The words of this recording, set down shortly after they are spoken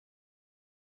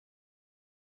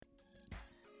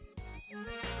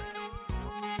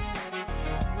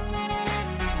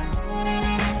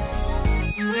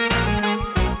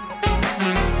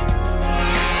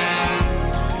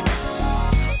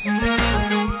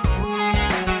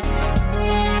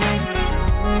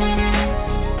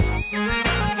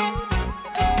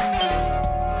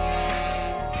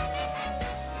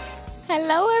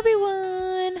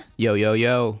Yo, yo,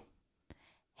 yo.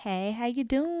 Hey, how you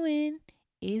doing?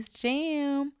 It's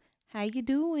Jam. How you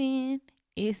doing?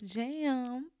 It's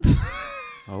Jam.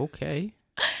 Okay.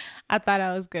 I thought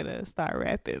I was gonna start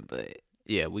rapping, but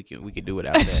Yeah, we can do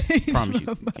without that. Promise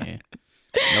you, we can.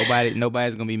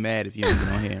 Nobody's gonna be mad if you don't get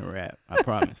on here and rap. I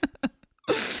promise.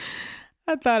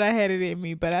 I thought I had it in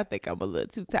me, but I think I'm a little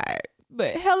too tired.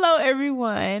 But hello,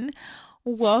 everyone.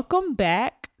 Welcome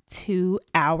back to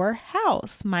our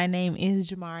house. My name is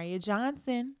Jamaria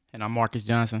Johnson. And I'm Marcus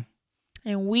Johnson.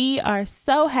 And we are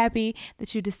so happy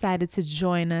that you decided to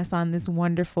join us on this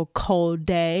wonderful cold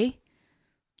day.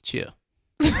 Chill.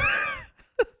 I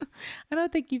don't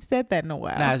think you've said that in a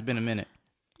while. Nah, it's been a minute.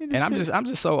 And I'm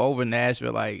just so over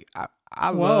Nashville. Like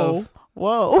I Whoa.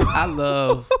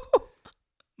 love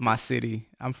my city.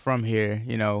 I'm from here.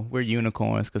 You know, we're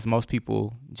unicorns because most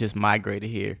people just migrated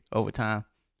here over time.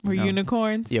 We're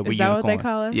unicorns? Yeah, we're Is that unicorns. what they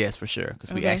call us? Yes, for sure,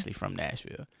 because we actually from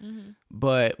Nashville. Mm-hmm.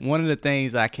 But one of the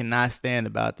things I cannot stand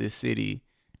about this city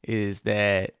is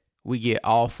that we get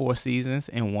all 4 seasons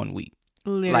in 1 week.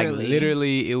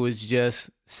 Literally, it was just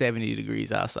 70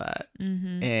 degrees outside,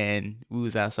 and we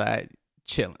was outside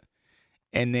chilling.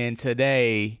 And then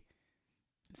today,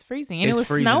 it's freezing, and it was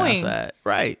snowing. Outside.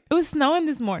 Right. It was snowing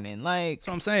this morning. Like, that's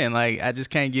what I'm saying. Like, I just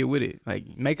can't get with it.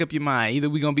 Like, make up your mind. Either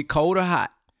we gonna be cold or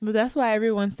hot. But that's why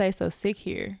everyone stays so sick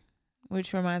here,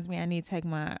 which reminds me I need to take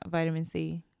my vitamin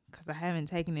C because I haven't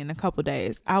taken it in a couple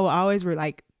days. I will always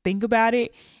think about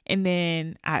it, and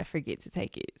then I forget to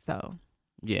take it. So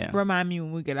yeah, remind me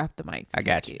when we get off the mic. I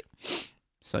got you.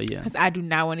 So yeah, because I do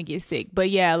not want to get sick.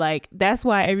 But yeah, like that's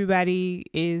why everybody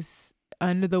is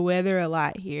under the weather a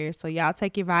lot here. So y'all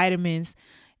take your vitamins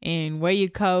and wear your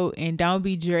coat and don't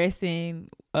be dressing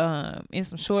in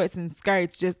some shorts and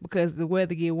skirts just because the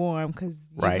weather get warm, because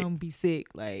you're gonna be sick.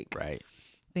 Like, right.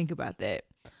 Think about that.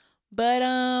 But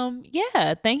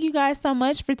yeah, thank you guys so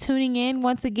much for tuning in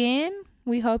once again.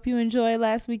 We hope you enjoyed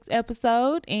last week's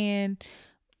episode, and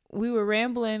we were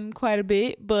rambling quite a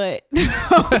bit, but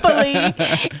hopefully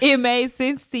it made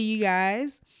sense to you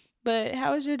guys. But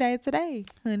how was your day today,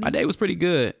 honey? My day was pretty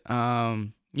good.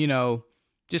 You know,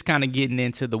 just kind of getting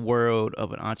into the world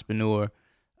of an entrepreneur.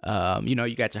 You know,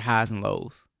 you got your highs and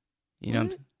lows. You know,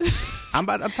 I'm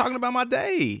talking about my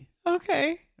day.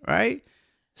 Okay. Right.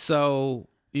 So,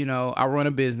 you know, I run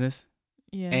a business.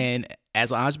 Yeah. And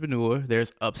as an entrepreneur,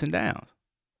 there's ups and downs.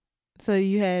 So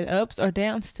you had ups or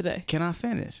downs today? Can I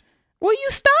finish? Well, you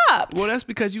stopped. Well, that's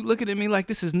because you looking at me like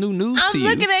this is new news to you.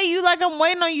 I'm looking at you like I'm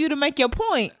waiting on you to make your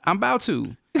point. I'm about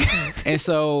to. And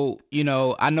so, you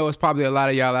know, I know it's probably a lot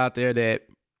of y'all out there that,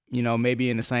 you know, maybe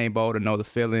in the same boat or know the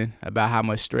feeling about how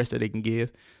much stress that it can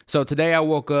give. So today I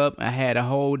woke up, I had a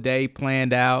whole day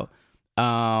planned out,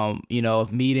 you know,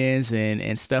 of meetings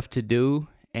and stuff to do.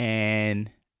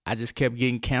 And I just kept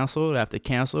getting canceled after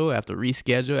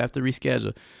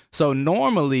reschedule. So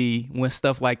normally when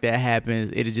stuff like that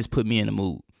happens, it'll just put me in the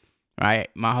mood, right?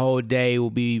 My whole day will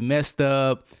be messed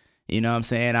up. You know what I'm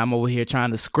saying? I'm over here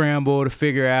trying to scramble to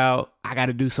figure out I got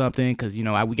to do something because, you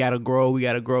know, we got to grow.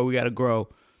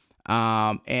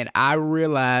 And I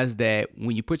realized that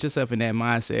when you put yourself in that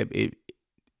mindset,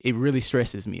 it really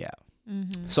stresses me out.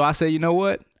 Mm-hmm. So I said, you know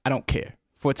what? I don't care.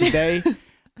 For today,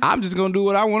 I'm just going to do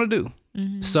what I want to do.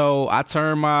 Mm-hmm. So I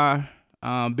turned my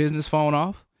business phone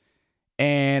off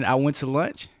and I went to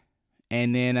lunch.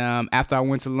 And then after I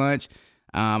went to lunch,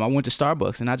 I went to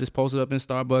Starbucks and I just posted up in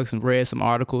Starbucks and read some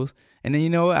articles. And then, you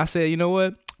know what? I said, you know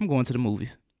what? I'm going to the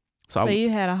movies. So you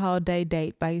had a whole day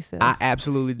date by yourself. I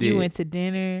absolutely did. You went to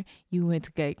dinner, you went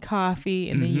to get coffee,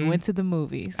 and then you went to the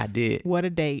movies. I did. What a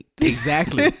date.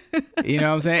 Exactly. You know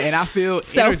what I'm saying? And I feel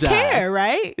energized. Self-care,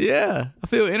 right? Yeah, I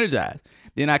feel energized.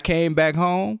 Then I came back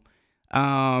home.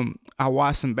 I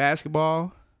watched some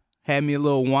basketball, had me a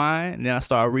little wine, and then I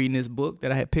started reading this book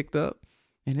that I had picked up.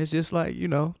 And it's just like, you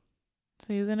know.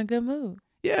 So you was in a good mood.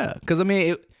 Yeah, because I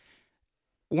mean,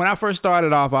 when I first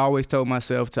started off, I always told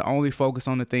myself to only focus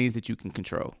on the things that you can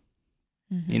control.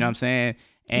 Mm-hmm. You know what I'm saying?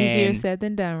 And easier said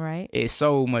than done, right? It's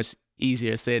so much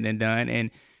easier said than done. And,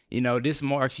 you know, this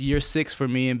marks year 6 for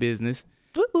me in business.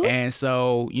 Ooh. And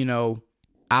so, you know,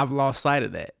 I've lost sight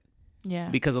of that. Yeah.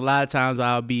 Because a lot of times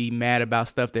I'll be mad about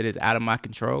stuff that is out of my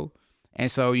control.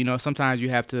 And so, you know, sometimes you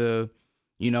have to,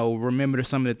 you know, remember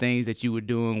some of the things that you were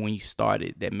doing when you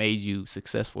started that made you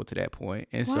successful to that point.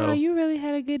 And wow, so you really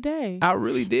had a good day. I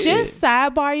really did. Just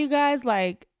sidebar, you guys,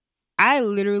 like I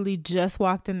literally just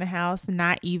walked in the house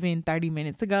not even 30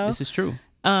 minutes ago. This is true.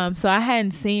 So I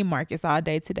hadn't seen Marcus all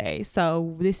day today.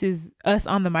 So this is us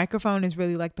on the microphone is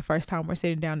really like the first time we're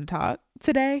sitting down to talk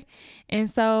today. And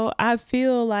so I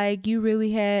feel like you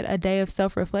really had a day of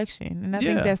self-reflection. And I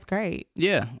think that's great.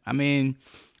 Yeah. I mean,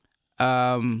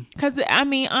 because I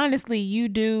mean, honestly, you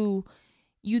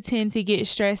tend to get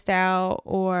stressed out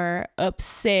or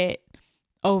upset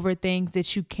over things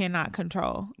that you cannot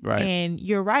control. Right. And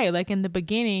you're right. Like in the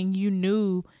beginning, you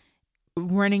knew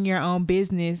running your own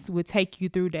business would take you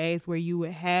through days where you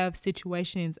would have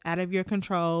situations out of your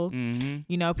control. Mm-hmm.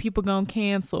 You know, people gonna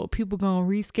cancel, people gonna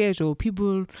reschedule,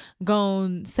 people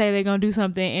gonna say they're gonna do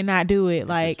something and not do it.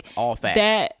 Like all facts.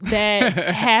 That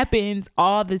happens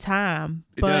all the time.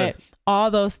 But does.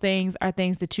 all those things are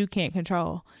things that you can't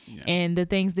control. Yeah. And the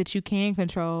things that you can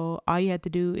control, all you have to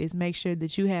do is make sure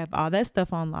that you have all that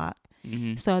stuff on lock.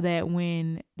 Mm-hmm. So that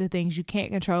when the things you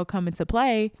can't control come into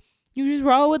play, you just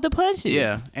roll with the punches.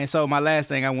 Yeah. And so my last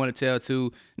thing I want to tell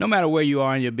too, no matter where you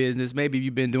are in your business, maybe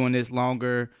you've been doing this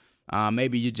longer,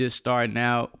 maybe you're just starting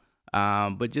out,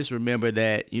 but just remember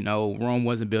that, you know, Rome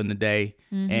wasn't built in a day.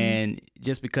 Mm-hmm. And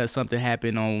just because something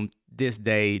happened on this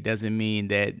day doesn't mean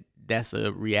that that's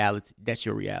a reality. That's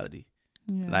your reality.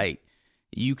 Yeah. Like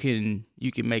you can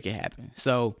make it happen.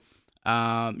 So,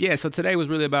 so today was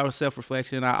really about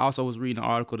self-reflection. I also was reading an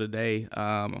article today.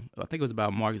 I think it was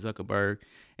about Mark Zuckerberg.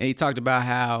 And he talked about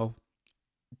how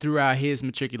throughout his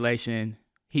matriculation,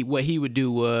 what he would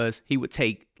do was he would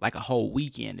take like a whole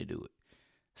weekend to do it.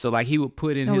 So like he would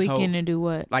put in his whole weekend to do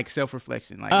what? Like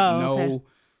self-reflection. Like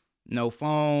no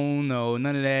phone,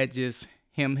 none of that. Just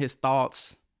his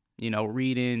thoughts, you know,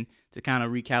 reading to kind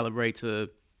of recalibrate to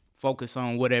focus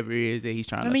on whatever it is that he's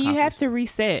trying to accomplish. You have to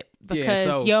reset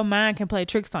because your mind can play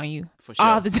tricks on you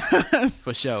all the time.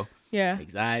 For sure. Yeah.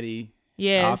 Anxiety.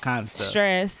 Yes, all kinds of stuff.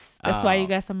 Stress. That's why you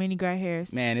got so many gray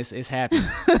hairs. Man, it's happening.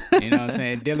 You know what I'm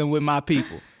saying? Dealing with my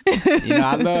people. You know,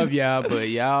 I love y'all,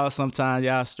 but sometimes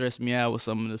y'all stress me out with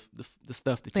some of the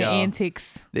stuff that y'all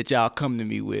antics that y'all come to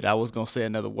me with. I was gonna say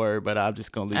another word, but I'm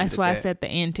just gonna leave That's it at why that. I said the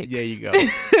antics. There you go.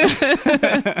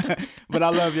 But I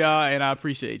love y'all and I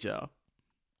appreciate y'all.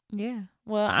 Yeah.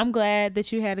 Well, I'm glad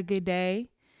that you had a good day.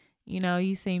 You know,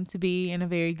 you seem to be in a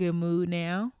very good mood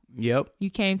now. Yep. You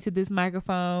came to this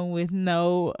microphone with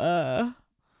no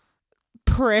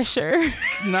pressure.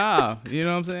 Nah, you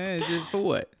know what I'm saying? Just for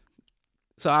what?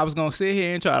 So I was going to sit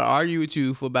here and try to argue with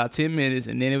you for about 10 minutes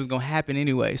and then it was going to happen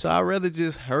anyway. So I'd rather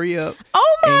just hurry up.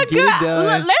 Oh my and get God. It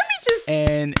done let me just.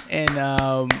 And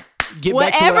get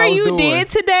whatever back to what I was you doing. did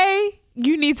today,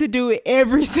 you need to do it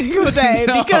every single day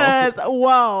because,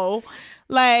 whoa.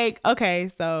 Like, okay,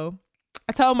 so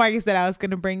I told Marcus that I was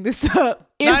going to bring this up.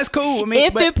 It's cool. I mean,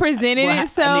 if it presented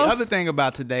itself. And the other thing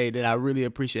about today that I really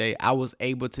appreciate, I was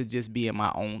able to just be in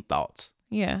my own thoughts.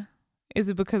 Yeah. Is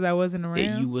it because I wasn't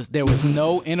around? There was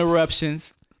no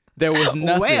interruptions. There was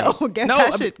nothing. Well,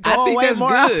 I should go away that's more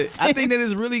good. often. I think that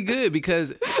is really good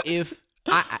because if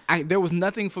I there was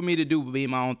nothing for me to do but be in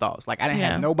my own thoughts. Like I didn't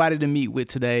have nobody to meet with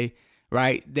today,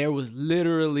 right? There was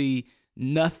literally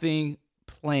nothing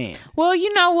planned. Well,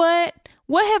 you know what?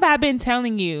 What have I been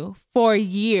telling you for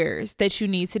years that you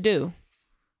need to do?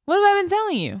 What have I been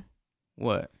telling you?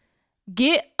 What?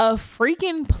 Get a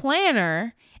freaking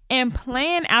planner and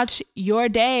plan out your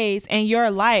days and your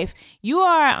life. You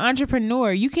are an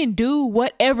entrepreneur. You can do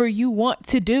whatever you want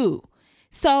to do.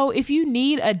 So if you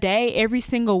need a day every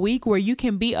single week where you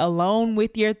can be alone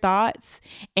with your thoughts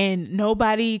and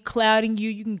nobody clouding you,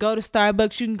 you can go to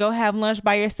Starbucks, you can go have lunch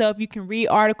by yourself, you can read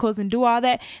articles and do all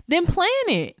that, then plan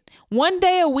it. One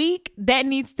day a week, that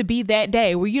needs to be that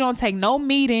day where you don't take no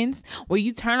meetings, where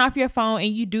you turn off your phone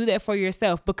and you do that for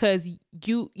yourself because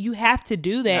you have to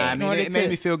do that. It made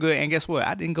me feel good. And guess what?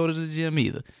 I didn't go to the gym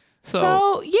either.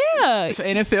 So yeah.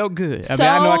 And it felt good. I mean,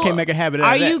 I know I can't make a habit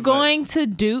out of that. Are you going to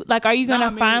do, like, are you going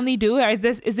to finally do it? Or is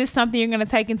this something you're going to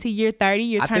take into year 30?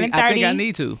 You're turning 30? I think I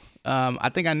need to. I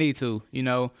think I need to, you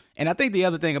know. And I think the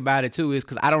other thing about it, too, is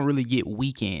because I don't really get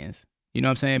weekends. You know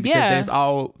what I'm saying? Because there's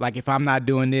all, like, if I'm not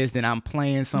doing this, then I'm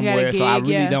playing somewhere. So I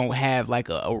really don't have, like,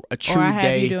 a true day. Or I have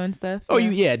day. you doing stuff. Oh,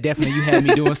 definitely. You have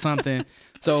me doing something.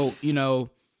 So, you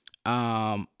know,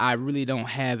 I really don't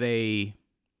have a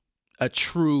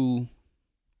true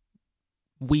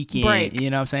weekend break. You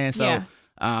know what I'm saying? So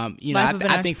you know,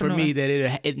 I think for me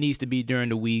that it needs to be during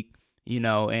the week, you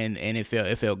know, and it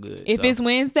felt good. If it's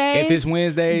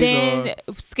Wednesdays, then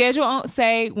schedule on,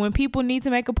 say when people need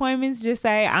to make appointments, just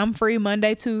say I'm free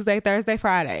Monday, Tuesday, Thursday,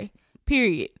 Friday.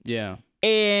 Period. Yeah.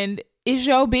 And it's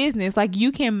your business. Like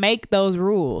you can make those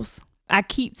rules. I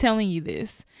keep telling you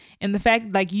this. And the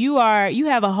fact, like, you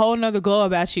have a whole nother glow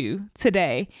about you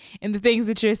today. And the things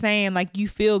that you're saying, like, you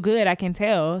feel good, I can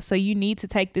tell. So you need to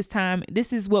take this time.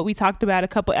 This is what we talked about a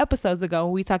couple episodes ago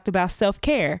when we talked about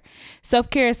self-care.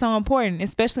 Self-care is so important,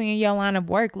 especially in your line of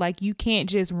work. Like, you can't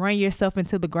just run yourself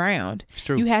into the ground. It's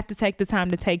true. You have to take the time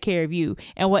to take care of you.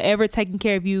 And whatever taking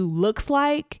care of you looks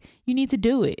like, you need to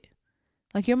do it.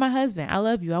 Like, you're my husband. I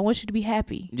love you. I want you to be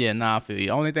happy. Yeah, nah, I feel you.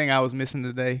 Only thing I was missing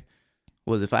today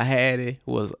was, if I had it,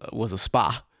 was a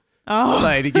spa. Oh,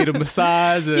 like to get a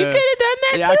massage. You could have done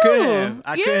that yeah,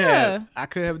 too. I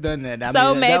could have done that.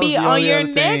 So maybe on your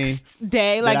next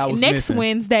day, like next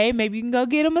Wednesday, maybe you can go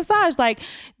get a massage. Like,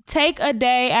 take a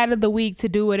day out of the week to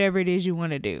do whatever it is you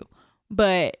want to do.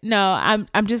 But no,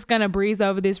 I'm just gonna breeze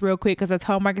over this real quick because I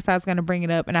told Marcus I was gonna bring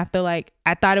it up, and I feel like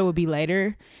I thought it would be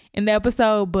later in the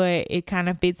episode, but it kind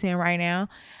of fits in right now.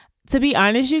 To be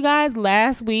honest, you guys,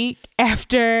 last week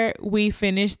after we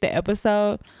finished the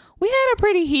episode, we had a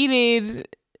pretty heated,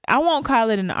 I won't call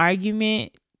it an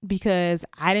argument because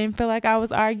I didn't feel like I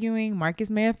was arguing.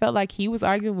 Marcus may have felt like he was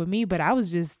arguing with me, but I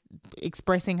was just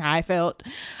expressing how I felt.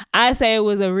 I say it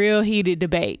was a real heated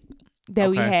debate that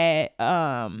we had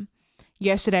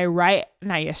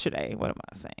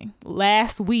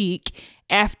last week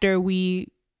after we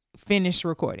finished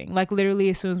recording, like literally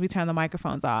as soon as we turned the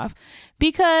microphones off,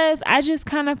 because I just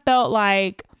kind of felt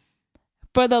like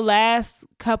for the last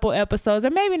couple episodes, or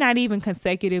maybe not even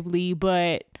consecutively,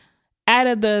 but out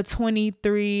of the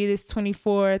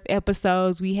 24th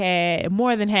episodes we had,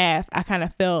 more than half, I kind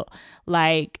of felt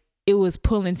like it was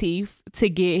pulling teeth to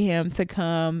get him to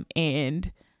come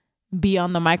and be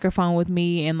on the microphone with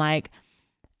me. And like,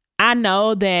 I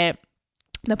know that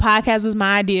the podcast was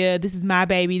my idea. This is my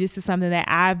baby. This is something that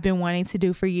I've been wanting to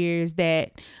do for years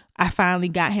that I finally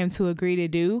got him to agree to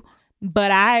do.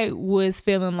 But I was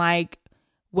feeling like,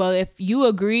 well, if you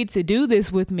agreed to do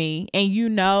this with me and you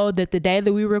know that the day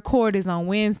that we record is on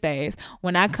Wednesdays,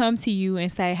 when I come to you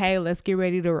and say, hey, let's get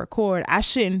ready to record, I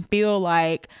shouldn't feel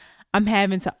like I'm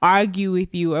having to argue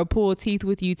with you or pull teeth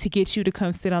with you to get you to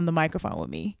come sit on the microphone with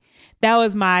me. That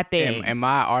was my thing. And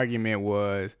my argument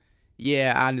was,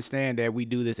 yeah, I understand that we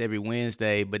do this every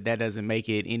Wednesday, but that doesn't make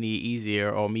it any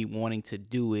easier or me wanting to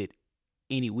do it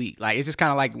any week. Like, it's just kind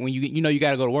of like when you know you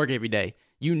got to go to work every day.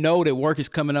 You know that work is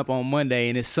coming up on Monday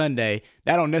and it's Sunday.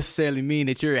 That don't necessarily mean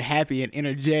that you're happy and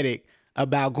energetic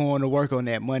about going to work on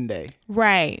that Monday.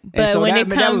 Right. But so when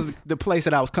that was the place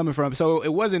that I was coming from. So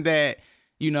it wasn't that,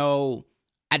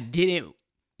 I didn't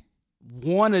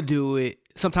want to do it.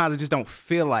 Sometimes I just don't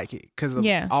feel like it because of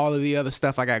all of the other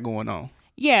stuff I got going on.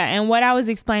 Yeah, and what I was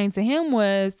explaining to him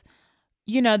was,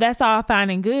 that's all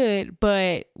fine and good,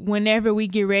 but whenever we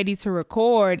get ready to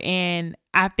record and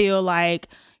I feel like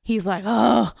he's like,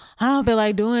 oh, I don't feel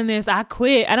like doing this, I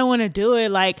quit, I don't want to do it,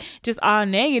 like just all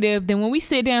negative, then when we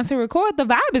sit down to record, the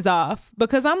vibe is off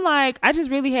because I'm like, I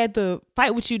just really had to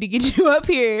fight with you to get you up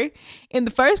here in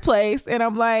the first place, and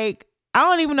I'm like, I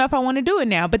don't even know if I want to do it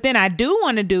now, but then I do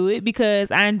want to do it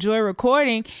because I enjoy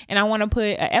recording and I want to put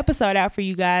an episode out for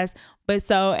you guys. But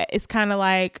so it's kind of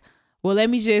like, well, let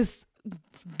me just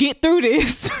get through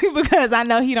this because I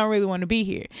know he don't really want to be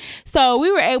here. So we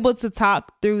were able to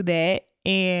talk through that.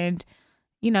 And,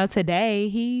 today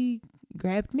he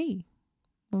grabbed me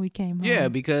when we came home. Yeah,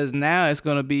 because now it's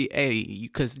going to be,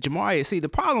 because Jamaria, see, the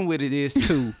problem with it is,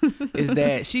 too, is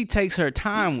that she takes her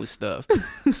time with stuff.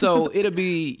 So it'll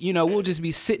be, we'll just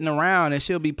be sitting around and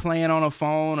she'll be playing on her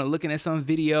phone or looking at some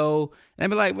video and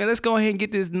be like, man, let's go ahead and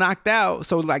get this knocked out.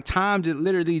 So, like, time just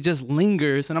literally just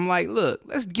lingers. And I'm like, look,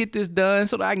 let's get this done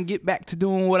so that I can get back to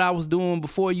doing what I was doing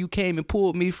before you came and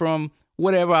pulled me from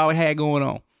whatever I had going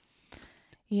on.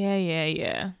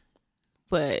 Yeah.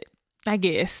 But I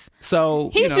guess. So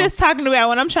he's just talking about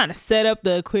when I'm trying to set up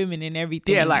the equipment and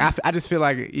everything. Yeah, like I just feel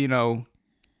like, when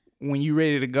you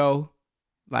ready to go,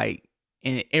 like,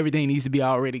 and everything needs to be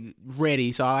already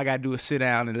ready. So all I got to do is sit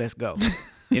down and let's go.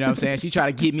 You know what I'm saying? She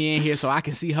tried to get me in here so I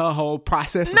can see her whole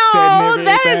process of setting everything.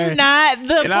 No, that is not the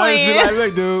plan. And I just be like,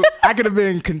 look, dude, I could have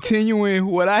been continuing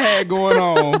what I had going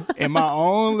on in my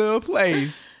own little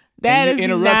place. That is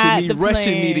interrupted me,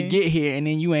 rushing me to get here, and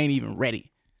then you ain't even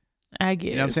ready. I guess.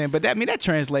 You know what I'm saying? But that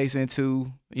translates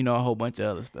into, a whole bunch of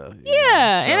other stuff.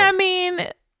 Yeah. So. And I mean,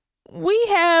 we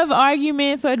have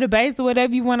arguments or debates or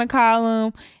whatever you want to call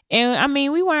them. And I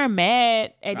mean, we weren't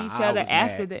mad at each other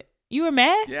after that. You were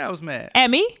mad? Yeah, I was mad. At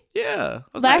me? Yeah.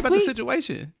 I was mad about the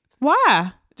situation.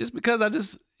 Why? Just because I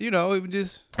just, it was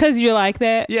just. Because you're like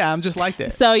that? Yeah, I'm just like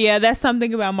that. So yeah, that's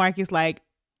something about Marcus. Like,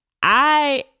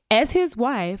 I as his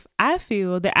wife, I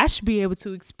feel that I should be able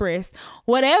to express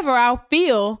whatever I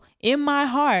feel in my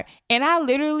heart. And I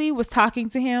literally was talking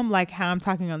to him like how I'm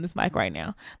talking on this mic right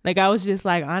now. Like, I was just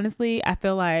like, honestly, I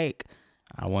feel like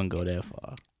I wouldn't go that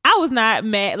far. I was not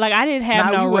mad. Like, I didn't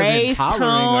have no raised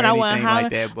tone. I wasn't hollering.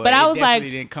 Like that, but I was like,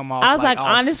 didn't come off I was like all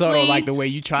honestly, subtle, like the way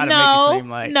you try to make it seem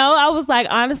like. No, I was like,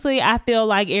 honestly, I feel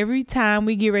like every time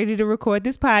we get ready to record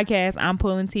this podcast, I'm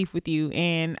pulling teeth with you,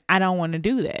 and I don't want to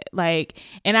do that. Like,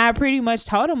 and I pretty much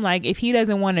told him, like, if he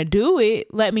doesn't want to do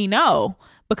it, let me know,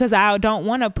 because I don't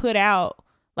want to put out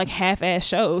like half-ass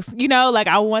shows. You know, like,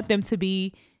 I want them to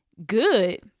be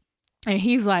good. And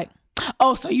he's like,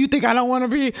 oh, so you think I don't want to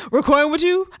be recording with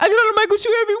you? I get on the mic with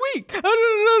you every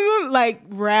week. Like,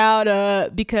 riled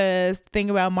up, because the thing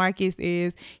about Marcus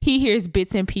is he hears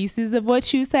bits and pieces of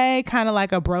what you say, kind of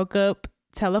like a broke up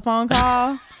telephone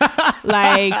call.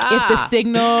 Like, if the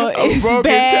signal is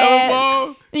bad.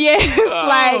 Telephone? Yes,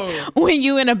 like when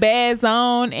you in a bad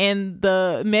zone and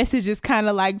the message is kind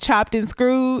of like chopped and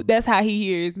screwed. That's how he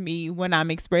hears me when I'm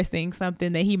expressing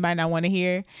something that he might not want to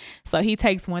hear. So he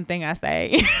takes one thing I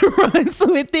say and runs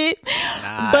with it. But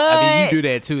I mean, you do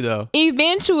that too, though.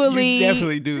 Eventually, you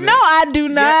definitely do that. No, I do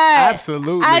not. Yeah,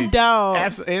 absolutely, I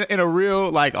don't. In a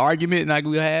real like argument like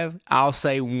we have, I'll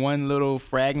say one little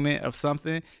fragment of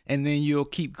something, and then you'll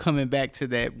keep coming back to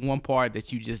that one part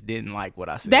that you just didn't like what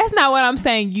I said. That's not what I'm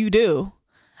saying you do.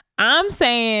 I'm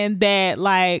saying that,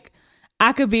 like,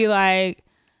 I could be like,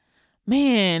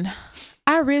 man,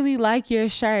 I really like your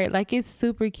shirt. Like, it's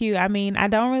super cute. I mean, I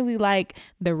don't really like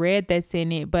the red that's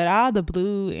in it, but all the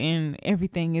blue and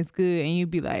everything is good. And you'd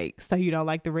be like, so you don't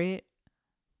like the red?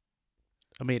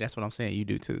 I mean, that's what I'm saying. You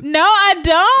do too. No, I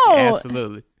don't.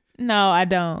 Absolutely. No, I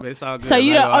don't. But it's all good. So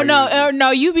you don't.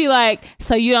 No. You be like,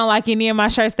 so you don't like any of my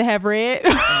shirts that have red,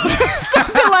 something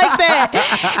like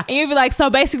that. And you'd be like, so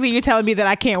basically, you're telling me that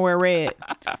I can't wear red.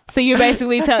 So you're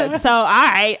basically telling. So all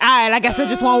right. I guess I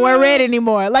just won't wear red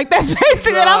anymore. Like, that's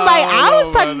basically. And I'm like, I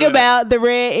was talking about the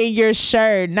red in your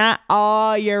shirt, not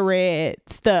all your red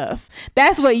stuff.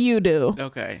 That's what you do.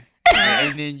 Okay.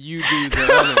 And then you do the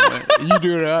other one. You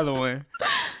do the other one.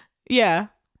 Yeah.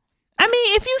 I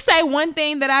mean, if you say one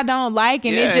thing that I don't like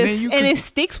and it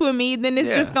sticks with me, then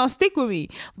it's just gonna stick with me.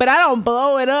 But I don't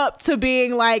blow it up to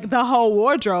being like the whole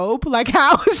wardrobe, like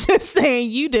I was just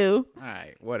saying you do. All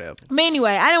right, whatever. But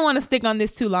anyway, I didn't want to stick on this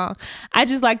too long. I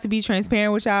just like to be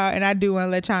transparent with y'all, and I do want to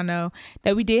let y'all know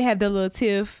that we did have the little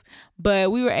tiff,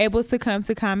 but we were able to come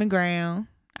to common ground,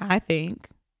 I think.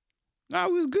 No,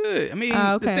 it was good. I mean,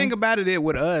 The thing about it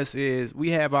with us is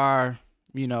we have our,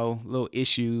 little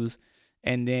issues.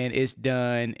 And then it's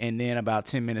done, and then about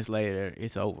 10 minutes later,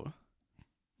 it's over.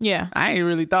 Yeah. I ain't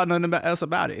really thought nothing else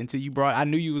about it until you I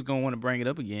knew you was going to want to bring it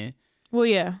up again. Well,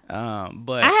 yeah.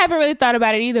 But I haven't really thought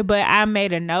about it either, but I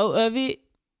made a note of it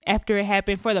after it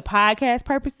happened for the podcast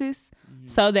purposes,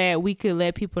 so that we could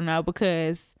let people know,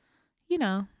 because,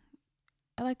 I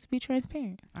like to be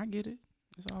transparent. I get it.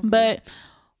 It's all good. But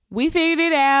we figured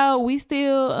it out. We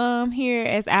still here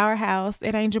as our house.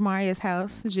 It ain't Jamaria's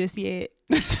house just yet.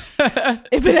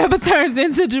 If it ever turns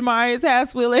into Jamaria's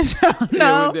house, we'll let y'all know.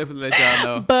 Yeah, we'll definitely let y'all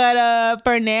know. But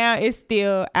for now, it's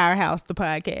still our house, the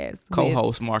podcast.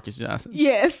 Co-host Marcus Johnson.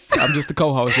 Yes. I'm just the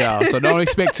co-host, y'all. So don't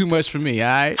expect too much from me, all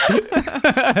right?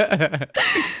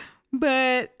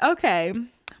 But, okay.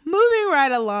 Moving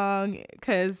right along,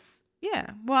 because...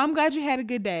 yeah. Well, I'm glad you had a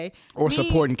good day. Or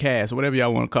supporting cast, whatever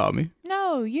y'all want to call me.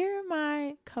 No, you're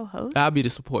my co-host. I'll be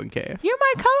the supporting cast. You're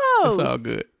my co-host. It's all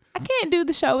good. I can't do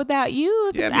the show without you.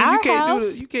 If it's our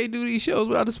house. You can't do these shows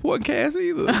without the supporting cast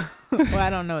either. Well, I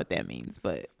don't know what that means,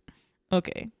 but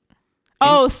okay.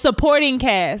 Supporting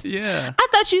cast. Yeah. I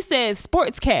thought you said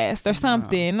sports cast or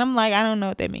something. No. I'm like, I don't know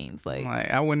what that means. Like,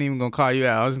 I wasn't even gonna call you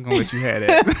out. I was just gonna let you have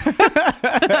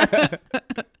that.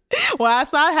 Well, I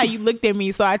saw how you looked at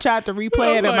me, so I tried to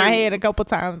replay it in my head a couple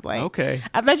times. Like, okay.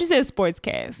 I thought you said sports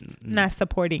cast, not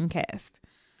supporting cast.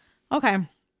 Okay.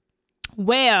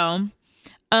 Well,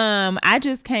 I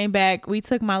just came back. We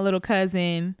took my little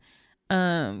cousin,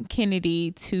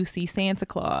 Kennedy, to see Santa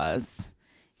Claus.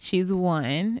 She's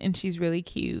 1 and she's really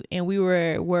cute. And we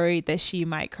were worried that she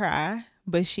might cry,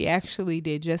 but she actually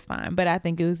did just fine. But I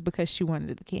think it was because she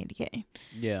wanted the candy cane.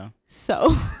 Yeah.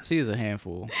 So she's a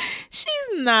handful. She's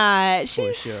not.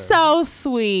 She's so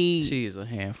sweet. She's a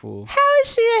handful. How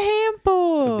is she a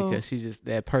handful? Because she's just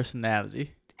that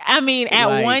personality. I mean,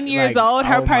 at 1 year old,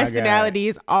 her personality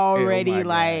is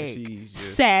already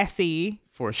sassy.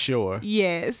 For sure.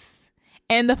 Yes.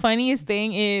 And the funniest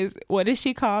thing is, what does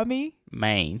she call me?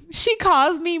 Maine. She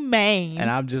calls me Maine. And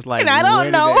I'm just like, and I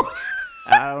don't know.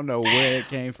 I don't know where it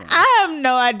came from. I have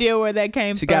no idea where that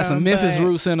came from. She got some Memphis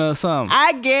roots in her or something.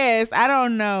 I guess. I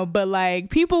don't know. But like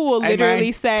people will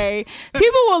literally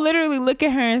people will literally look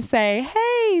at her and say,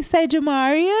 hey, say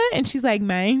Jamaria. And she's like,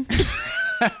 man.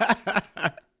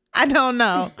 I don't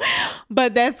know.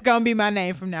 But that's going to be my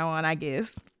name from now on, I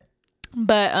guess.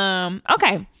 But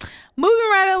okay. Moving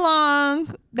right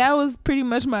along. That was pretty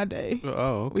much my day.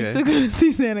 Oh, okay. We took her to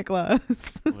see Santa Claus.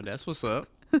 Well, that's what's up.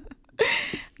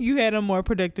 You had a more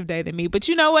productive day than me. But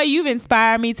you know what? You've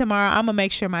inspired me tomorrow. I'm going to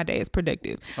make sure my day is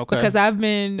productive. Okay. Because I've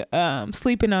been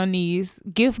sleeping on these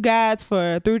gift guides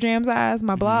for Through Jam's Eyes,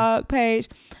 my blog page.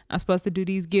 I'm supposed to do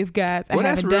these gift guides. I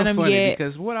haven't done them yet.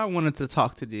 Because what I wanted to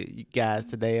talk to you guys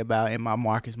today about in my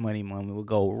Marcus Money moment will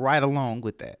go right along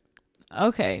with that.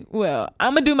 Okay. Well,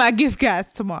 I'm going to do my gift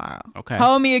guides tomorrow. Okay.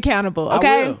 Hold me accountable.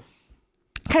 Okay.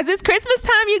 Because it's Christmas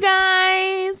time, you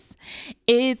guys.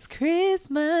 It's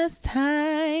Christmas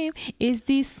time. It's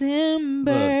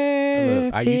December.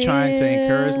 Look, are you trying to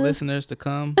encourage listeners to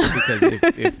come? Because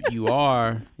if you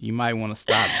are, you might want to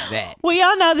stop that. Well,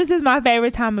 y'all know this is my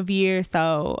favorite time of year,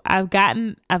 so I've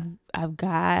gotten,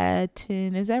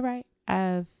 is that right?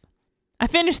 I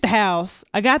finished the house.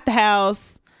 I got the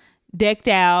house decked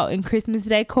out in Christmas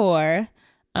decor.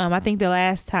 I think the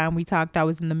last time we talked, I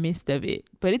was in the midst of it,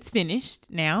 but it's finished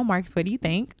now. Marcus, what do you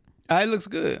think? It looks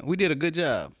good. We did a good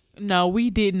job. No, we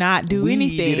did not do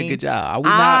anything. We did a good job.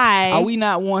 Are we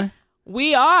not one?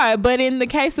 We are, but in the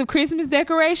case of Christmas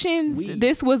decorations,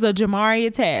 this was a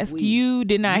Jamaria task. You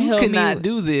did not help me. You could not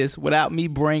do this without me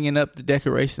bringing up the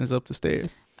decorations up the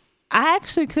stairs. I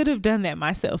actually could have done that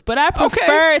myself, but I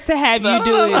prefer to have you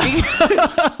do it.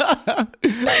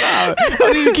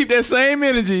 I need to keep that same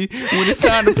energy when it's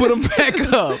time to put them back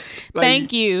up.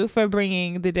 Thank you for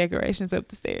bringing the decorations up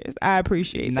the stairs. I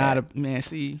appreciate that.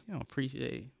 See, I don't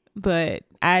appreciate it. But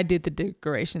I did the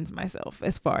decorations myself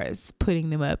as far as putting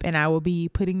them up, and I will be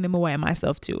putting them away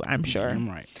myself too, I'm sure. I'm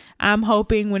right. I'm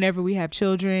hoping whenever we have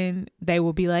children, they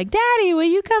will be like, Daddy, will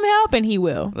you come help? And he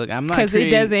will. Look, I'm not because it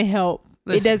doesn't help.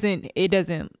 Listen, it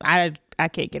doesn't. I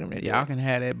can't get him to do it. Y'all can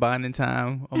have that bonding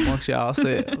time amongst y'all.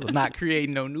 Not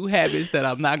creating no new habits that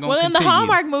I'm not going to continue. Well, in the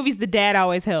Hallmark movies, the dad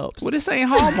always helps. Well, this ain't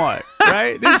Hallmark,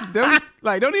 right?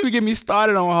 Don't even get me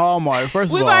started on Hallmark, first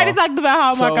of all. We've already talked about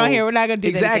Hallmark on here. We're not going to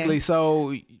do that exactly. again.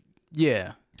 So,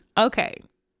 yeah. Okay.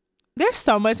 There's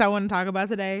so much I want to talk about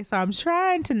today, so I'm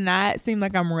trying to not seem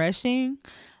like I'm rushing,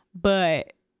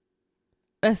 but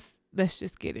let's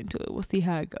just get into it. We'll see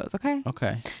how it goes, okay?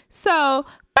 Okay. So,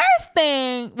 first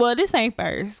thing, well, this ain't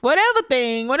first.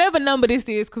 Whatever number this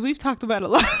is, because we've talked about a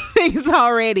lot of things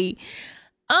already.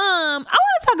 I want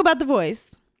to talk about The Voice.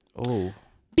 Oh.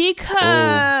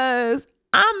 Because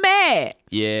I'm mad.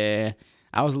 Yeah.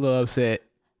 I was a little upset.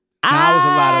 I was a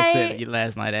lot upset at you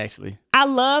last night, actually. I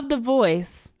love The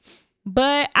Voice,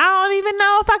 but I don't even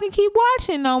know if I can keep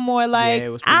watching no more. Like,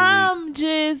 I'm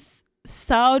just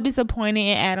so disappointed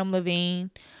in Adam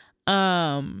Levine.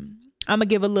 I'm gonna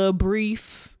give a little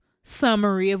brief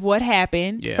summary of what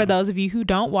happened for those of you who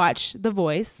don't watch The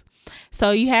Voice.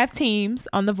 So you have teams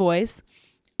on The Voice.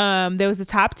 There was the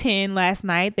top 10 last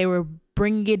night. They were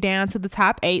bringing it down to the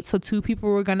top 8. So 2 people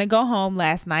were gonna go home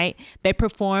last night. They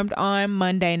performed on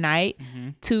Monday night. Mm-hmm.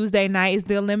 Tuesday night is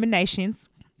the eliminations.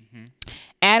 Mm-hmm.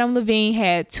 Adam Levine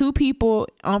had 2 people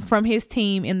from his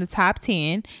team in the top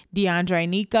 10, DeAndre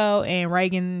Nico and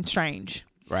Reagan Strange.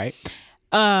 Right.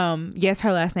 Yes,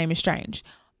 her last name is Strange.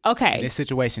 Okay. This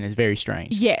situation is very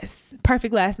strange. Yes.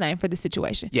 Perfect last name for the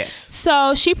situation. Yes.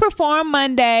 So she performed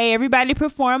Monday. Everybody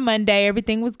performed Monday.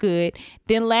 Everything was good.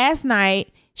 Then last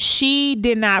night, she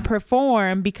did not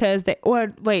perform because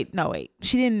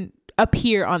she didn't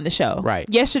appear on the show. Right.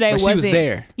 Yesterday she was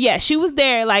there. Yeah, she was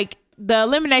there. Like, the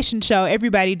elimination show,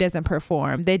 everybody doesn't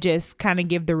perform. They just kind of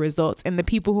give the results, and the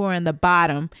people who are in the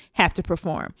bottom have to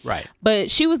perform. Right. But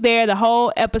she was there the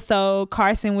whole episode.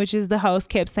 Carson, which is the host,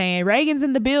 kept saying, Reagan's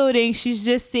in the building. She's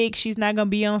just sick. She's not going to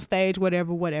be on stage,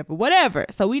 whatever.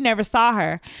 So we never saw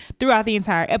her throughout the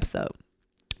entire episode.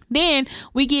 Then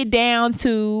we get down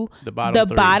to the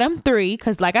bottom three,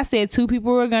 because like I said, 2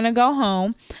 people were going to go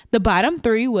home. The bottom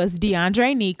 3 was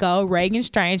DeAndre Nico, Reagan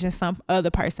Strange, and some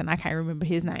other person. I can't remember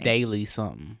his name. Daily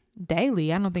something.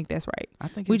 Daily? I don't think that's right. I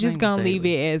think we just going to leave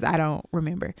it as I don't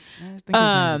remember. I think his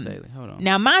name was Daily. Hold on.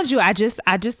 Now, mind you, I just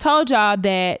told y'all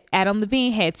that Adam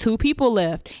Levine had 2 people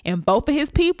left, and both of his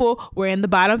people were in the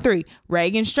bottom 3,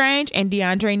 Reagan Strange and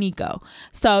DeAndre Nico.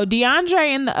 So DeAndre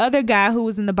and the other guy who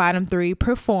was in the bottom 3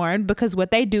 performed, because what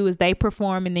they do is they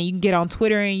perform and then you can get on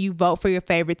Twitter and you vote for your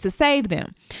favorite to save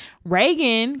them.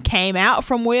 Reagan came out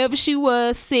from wherever she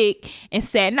was sick and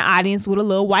sat in the audience with a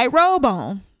little white robe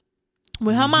on.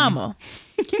 with her mama.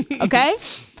 Okay?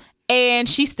 And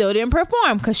she still didn't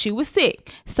perform because she was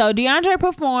sick. So DeAndre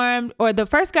performed, or the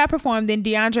first guy performed, then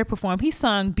DeAndre performed. He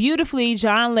sung beautifully,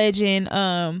 John Legend,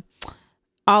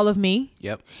 All of Me.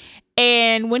 Yep.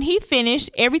 And when he finished,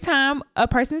 every time a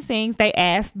person sings, they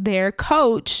ask their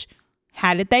coach,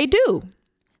 how did they do?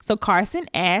 So Carson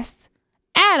asked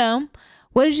Adam,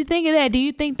 what did you think of that? Do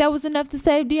you think that was enough to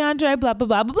save DeAndre? Blah, blah,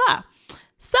 blah, blah, blah.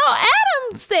 So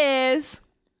Adam says,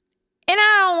 and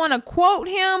I don't want to quote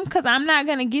him because I'm not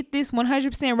going to get this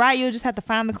 100% right. You'll just have to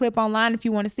find the clip online if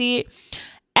you want to see it.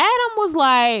 Adam was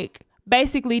like,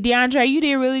 basically, DeAndre, you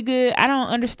did really good. I don't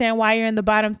understand why you're in the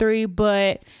bottom 3,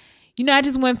 but, you know, I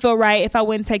just wouldn't feel right if I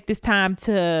wouldn't take this time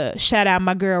to shout out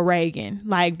my girl Reagan.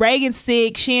 Like, Reagan's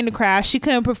sick. She in the crowd. She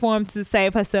couldn't perform to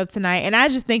save herself tonight. And I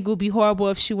just think it would be horrible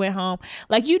if she went home.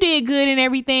 Like, you did good and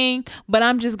everything, but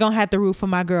I'm just going to have to root for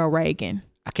my girl Reagan.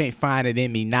 I can't find it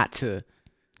in me not to.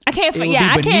 I can't.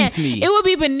 Yeah, I can't. It would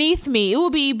be beneath me. It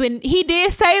would be. He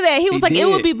did say that. He was like, it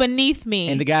would be beneath me.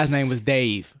 And the guy's name was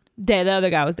Dave. The other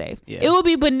guy was Dave. Yeah. It would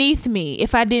be beneath me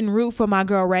if I didn't root for my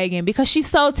girl Reagan because she's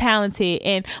so talented.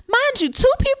 And mind you, 2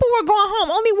 people were going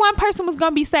home. Only one person was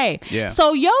going to be saved. Yeah.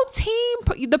 So your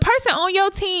team, the person on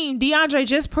your team, DeAndre,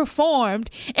 just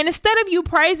performed. And instead of you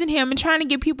praising him and trying to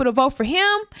get people to vote for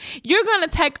him, you're going to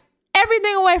take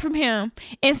everything away from him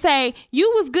and say,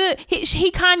 you was good.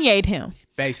 He Kanye'd him.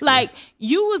 Basically. Like,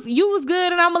 you was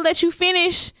good and I'm going to let you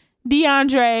finish,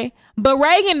 DeAndre. But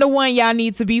Reagan the one y'all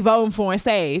need to be voting for and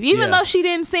save. Even though she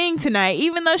didn't sing tonight,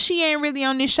 even though she ain't really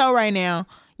on this show right now,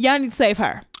 y'all need to save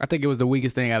her. I think it was the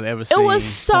weakest thing I've ever seen. It was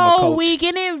so weak,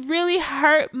 and it really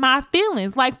hurt my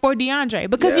feelings, like, for DeAndre.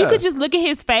 Because you could just look at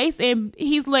his face, and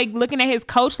he's, like, looking at his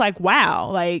coach like, wow.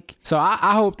 Like, so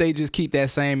I hope they just keep that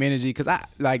same energy because,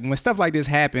 when stuff like this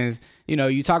happens, you know,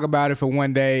 you talk about it for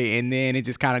one day, and then it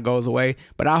just kind of goes away.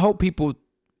 But I hope people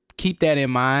keep that in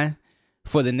mind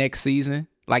for the next season.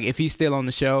 Like, if he's still on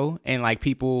the show and, like,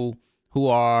 people who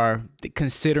are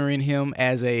considering him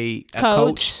as a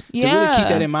coach to really keep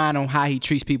that in mind on how he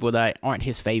treats people that aren't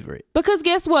his favorite. Because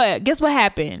guess what? Guess what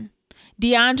happened?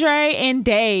 DeAndre and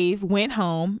Dave went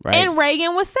home and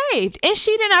Reagan was saved. And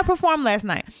she did not perform last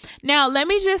night. Now, let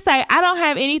me just say, I don't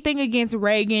have anything against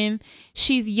Reagan.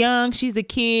 She's young. She's a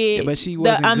kid. Yeah, but she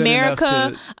wasn't good enough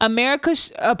to... America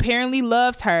apparently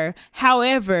loves her.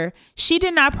 However, she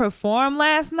did not perform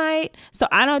last night. So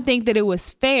I don't think that it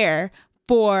was fair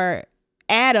for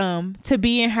Adam to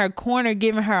be in her corner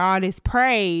giving her all this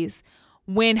praise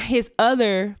when his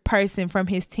other person from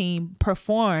his team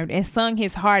performed and sung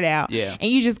his heart out. Yeah. And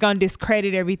you just gonna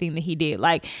discredit everything that he did.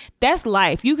 Like, that's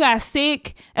life. You got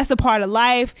sick. That's a part of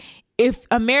life. If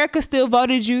America still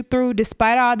voted you through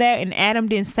despite all that and Adam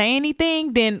didn't say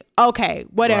anything, then okay,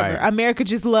 whatever. Right. America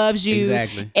just loves you.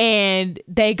 Exactly. And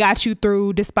they got you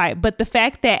through despite. But the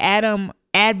fact that Adam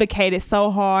advocated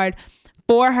so hard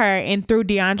for her and threw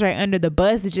DeAndre under the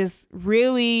bus, it just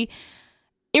really...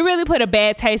 It really put a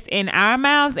bad taste in our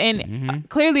mouths and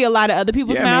clearly a lot of other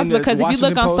people's mouths because if you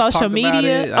look on social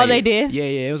media, they did. Yeah,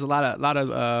 it was a lot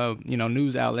of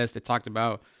news outlets that talked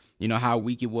about, you know, how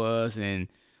weak it was and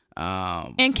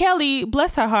Kelly,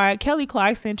 bless her heart, Kelly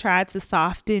Clarkson tried to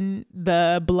soften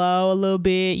the blow a little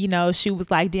bit. You know, she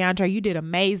was like, DeAndre, you did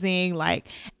amazing, like,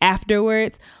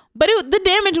 afterwards. But the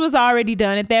damage was already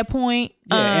done at that point.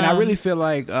 Yeah, and I really feel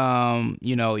like,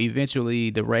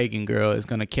 eventually the Reagan girl is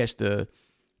going to catch the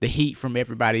heat from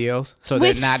everybody else, so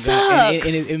they're not gonna, and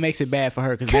it makes it bad for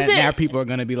her because now people are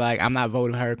gonna be like, I'm not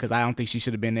voting her because I don't think she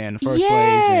should have been there in the first place.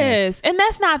 Yes, and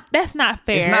that's not fair.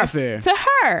 It's not fair to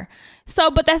her. So,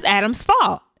 but that's Adam's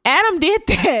fault. Adam did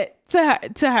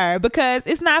that to her because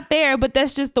it's not fair. But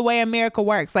that's just the way America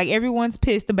works. Like, everyone's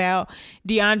pissed about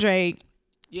DeAndre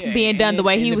being done the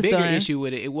way he was done. The bigger issue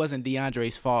with it wasn't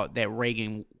DeAndre's fault that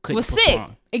Reagan couldn't was perform.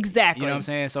 Sick. Exactly. You know what I'm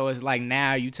saying? So it's like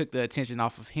now you took the attention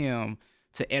off of him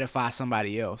to edify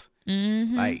somebody else.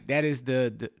 Like, that is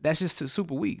that's just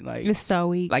super weak. Like, it's so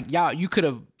weak. Like, y'all, you could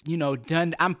have,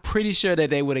 done. I'm pretty sure that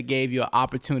they would have gave you an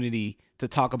opportunity to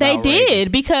talk about. They did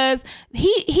Reagan. Because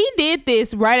he did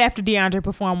this right after DeAndre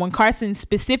performed when Carson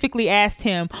specifically asked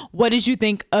him, what did you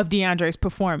think of DeAndre's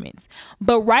performance?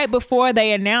 But right before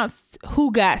they announced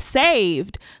who got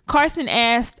saved, Carson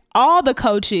asked all the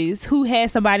coaches who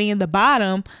had somebody in the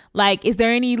bottom, like, is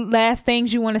there any last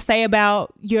things you want to say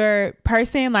about your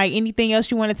person? Like, anything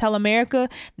else you want to tell America?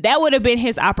 That would have been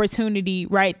his opportunity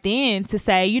right then to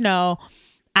say,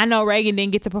 I know Reagan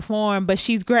didn't get to perform, but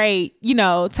she's great,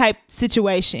 type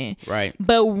situation. Right.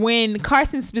 But when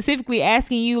Carson's specifically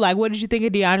asking you, like, what did you think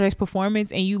of DeAndre's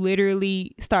performance? And you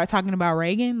literally start talking about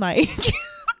Reagan, like,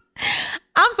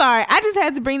 I'm sorry. I just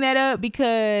had to bring that up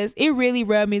because it really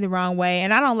rubbed me the wrong way.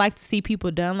 And I don't like to see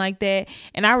people done like that.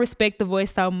 And I respect The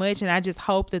Voice so much. And I just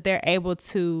hope that they're able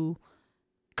to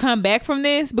come back from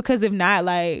this, because if not,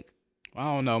 like,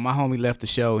 I don't know. My homie left the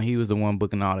show and he was the one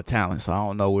booking all the talent. So I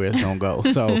don't know where it's going to go.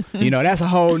 So, that's a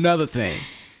whole nother thing.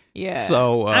 Yeah.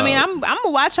 So I mean, I'm gonna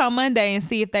watch on Monday and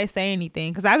see if they say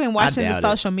anything, because I've been watching the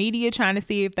social media trying to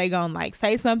see if they gonna like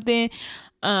say something.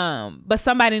 But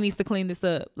somebody needs to clean this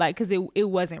up, like, because it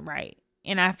wasn't right.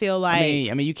 And I feel like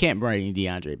I mean, you can't bring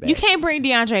DeAndre back. You can't bring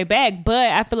DeAndre back, but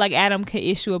I feel like Adam could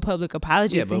issue a public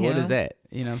apology to him. Yeah, but what is that?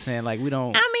 You know what I'm saying? Like, we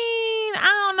don't. I mean,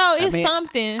 I don't know. It's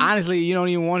something. Honestly, you don't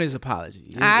even want his apology.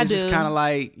 It's just kind of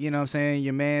like, you know what I'm saying?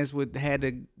 Your man's had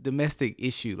a domestic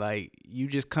issue. Like, you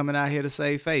just coming out here to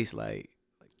save face. Like,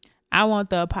 I want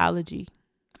the apology.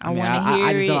 I want to hear it.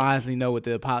 I just don't honestly know what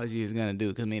the apology is going to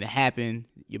do. Because, it happened.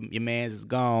 Your man's is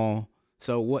gone.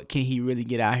 So what can he really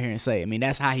get out here and say? I mean,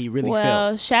 that's how he really felt.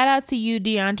 Well, shout out to you,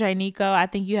 DeAndre Nico. I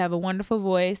think you have a wonderful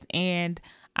voice, and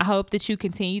I hope that you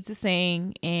continue to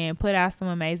sing and put out some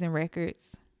amazing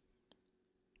records.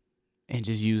 And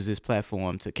just use this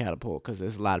platform to catapult, because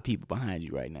there's a lot of people behind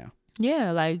you right now.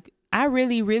 Yeah, like, I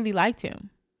really, really liked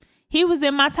him. He was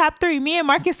in my top 3. Me and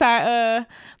Marcus are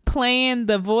playing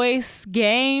the Voice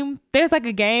game. There's like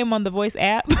a game on the Voice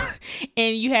app,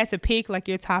 and you had to pick like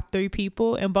your top 3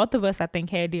 people. And both of us, I think,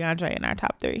 had DeAndre in our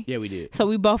top 3. Yeah, we did. So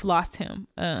we both lost him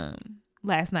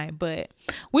last night, but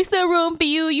we still room for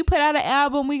you. You put out an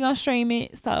album, we gonna stream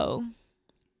it. So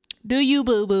do you,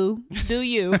 boo boo? Do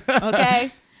you?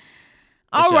 Okay.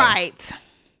 All right.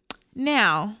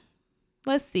 Now,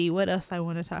 let's see what else I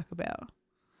want to talk about.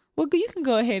 Well, you can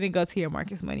go ahead and go to your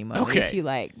Marcus Money moment if you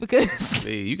like, because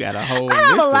see, you got a whole I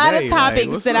have list a lot today. of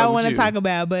topics like, that I want to talk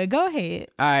about, but go ahead.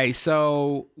 All right,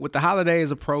 so with the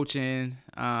holidays approaching,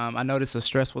 I know this is a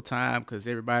stressful time because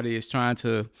everybody is trying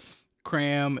to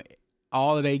cram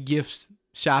all of their gifts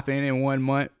shopping in 1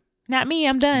 month. Not me,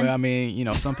 I'm done. Well, I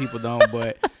mean, some people don't,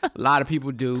 but a lot of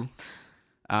people do.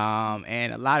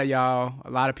 And a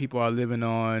lot of people are living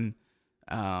on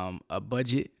a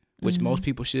budget, which most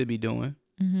people should be doing.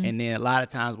 Mm-hmm. And then a lot of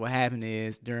times what happens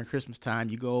is during Christmas time,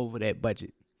 you go over that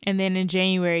budget. And then in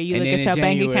January, you look at your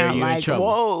bank account like,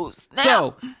 whoa, snap.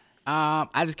 So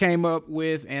I just came up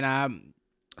with, and I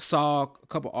saw a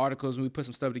couple articles and we put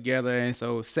some stuff together. And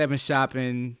so 7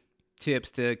 shopping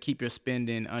tips to keep your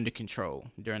spending under control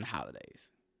during the holidays.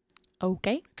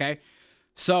 Okay.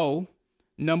 So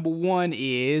number 1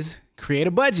 is create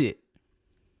a budget.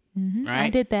 Mm-hmm. Right? I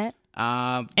did that.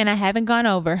 And I haven't gone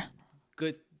over.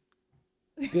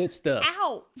 Good stuff.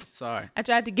 Ow. Sorry. I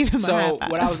tried to give him a high five. So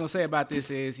what I was going to say about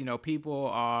this is, people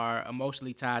are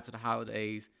emotionally tied to the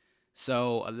holidays.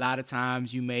 So a lot of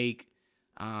times you make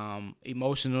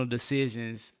emotional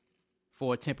decisions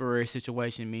for a temporary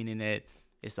situation, meaning that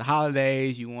it's the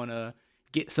holidays, you want to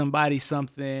get somebody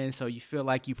something, so you feel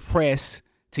like you press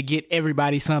to get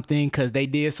everybody something because they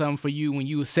did something for you when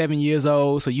you were 7 years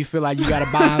old. So you feel like you got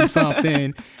to buy them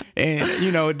something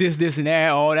and, this and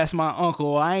that. Oh, that's my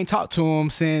uncle. I ain't talked to him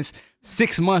since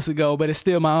 6 months ago, but it's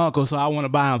still my uncle. So I want to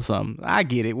buy him something. I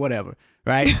get it, whatever.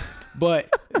 Right. But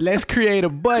let's create a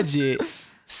budget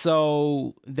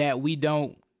so that we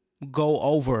don't go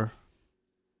over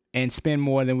and spend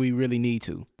more than we really need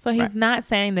to. So he's not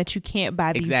saying that you can't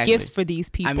buy these gifts for these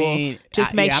people. I mean,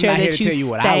 just make sure that you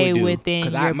stay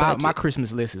within your budget. My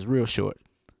Christmas list is real short.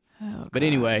 Oh, but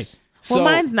anyway. Well,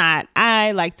 mine's not.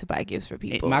 I like to buy gifts for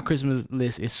people. My Christmas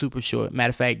list is super short. Matter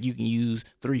of fact, you can use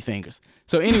 3 fingers.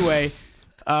 So anyway,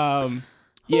 yeah.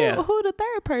 Who the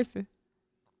third person?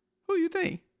 Who you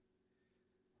think?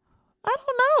 I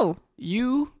don't know.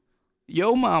 You,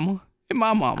 your mama, and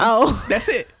my mama. Oh. That's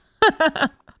it.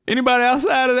 Anybody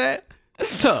outside of that?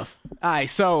 Tough. All right,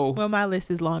 so. Well, my list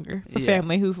is longer for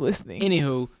family who's listening.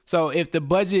 Anywho, so if the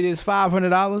budget is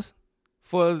 $500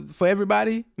 for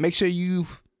everybody, make sure you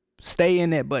stay in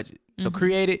that budget. So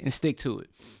create it and stick to it.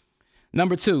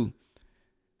 Number 2,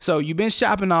 so you've been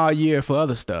shopping all year for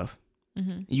other stuff.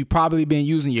 Mm-hmm. You probably been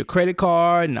using your credit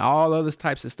card and all other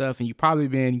types of stuff, and you probably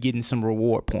been getting some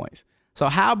reward points. So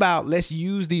how about let's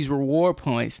use these reward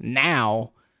points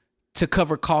now to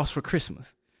cover costs for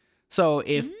Christmas. So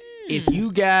if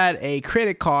you got a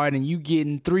credit card and you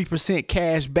getting 3%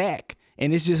 cash back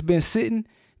and it's just been sitting,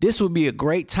 this would be a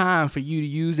great time for you to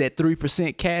use that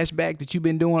 3% cash back that you've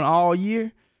been doing all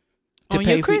year to on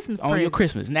pay your Christmas on your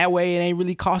Christmas. And that way it ain't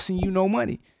really costing you no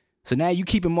money. So now you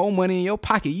keeping more money in your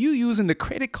pocket. You using the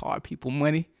credit card people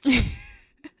money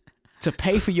to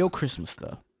pay for your Christmas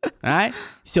stuff. All right?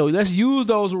 So let's use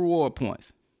those reward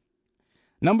points.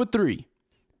 Number 3,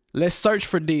 let's search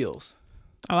for deals.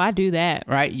 Oh, I do that.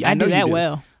 Right? I do that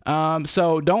well.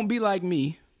 So don't be like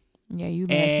me. Yeah, you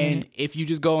last And minute. if you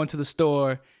just go into the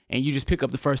store and you just pick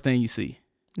up the first thing you see.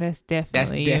 That's That's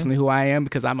definitely definitely who I am,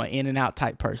 because I'm an in and out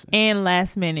type person. And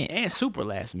last minute. And super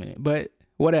last minute, but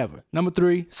whatever. Number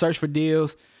 3, search for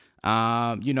deals.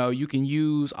 You can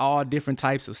use all different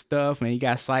types of stuff, man. You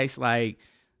got sites like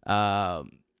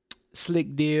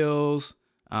Slick Deals,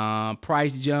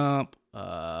 Price Jump,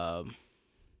 a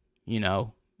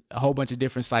whole bunch of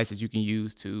different sites that you can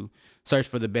use to search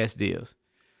for the best deals.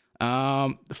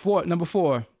 Number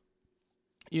 4,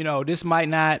 this might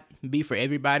not be for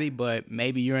everybody, but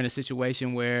maybe you're in a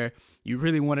situation where you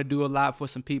really want to do a lot for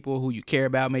some people who you care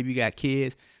about. Maybe you got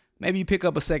kids. Maybe you pick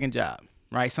up a second job,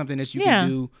 right? Something that you can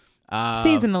do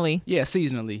seasonally. Yeah,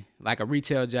 seasonally, like a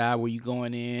retail job where you're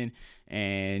going in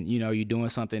and, you're doing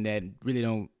something that really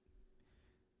don't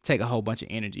take a whole bunch of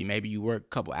energy. Maybe you work a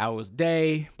couple hours a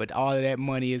day, but all of that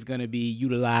money is going to be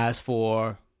utilized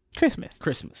for Christmas.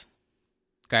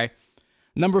 Okay.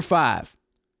 Number 5,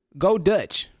 go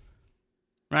Dutch,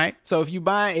 right? So if you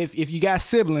got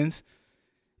siblings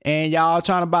and y'all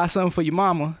trying to buy something for your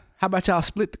mama, how about y'all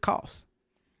split the cost?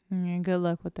 Yeah, good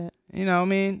luck with that. You know what I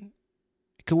mean?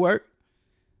 It could work.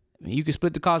 You can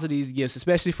split the cost of these gifts,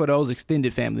 especially for those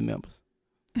extended family members,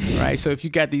 right? So if you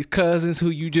got these cousins who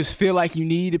you just feel like you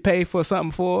need to pay for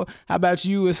something for, how about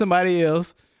you and somebody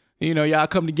else? Y'all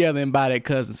come together and buy that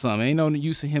cousin something. Ain't no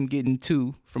use of him getting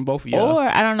 2 from both of y'all. Or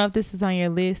I don't know if this is on your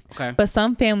list, okay, but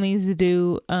some families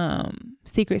do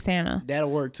Secret Santa.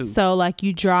 That'll work too. So like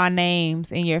you draw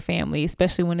names in your family,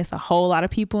 especially when it's a whole lot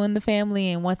of people in the family,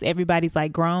 and once everybody's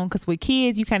like grown. Because with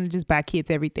kids, you kind of just buy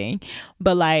kids everything.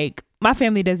 But like my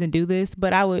family doesn't do this,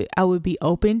 but I would be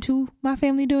open to my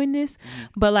family doing this. Mm-hmm.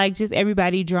 But like just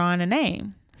everybody drawing a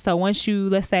name. So once you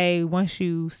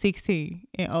 16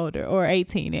 and older or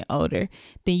 18 and older,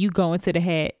 then you go into the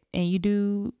hat and you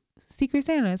do Secret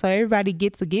Santa. So everybody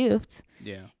gets a gift.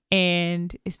 Yeah.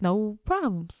 And it's no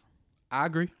problems. I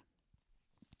agree.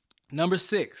 Number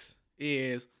 6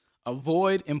 is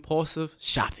avoid impulsive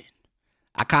shopping.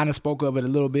 I kind of spoke of it a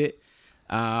little bit,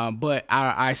 but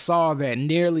I saw that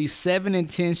nearly 7 in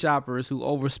 10 shoppers who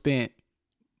overspent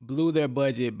blew their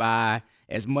budget by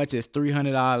as much as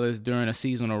 $300 during a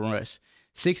seasonal rush.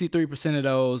 63% of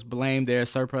those blame their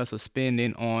surplus of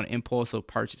spending on impulsive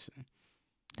purchasing.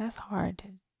 That's hard to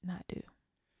not do.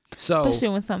 So,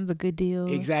 especially when something's a good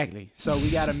deal. Exactly. So we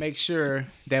got to make sure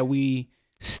that we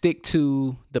stick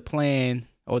to the plan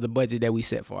or the budget that we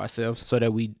set for ourselves so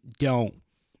that we don't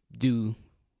do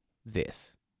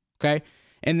this. Okay?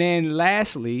 And then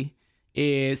lastly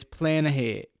is plan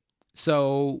ahead.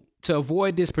 So to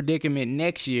avoid this predicament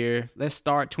next year, let's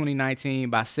start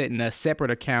 2019 by setting a separate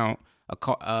account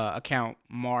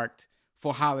marked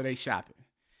for holiday shopping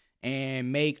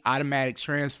and make automatic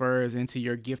transfers into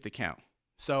your gift account.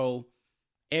 So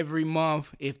every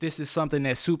month, if this is something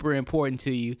that's super important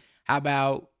to you, how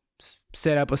about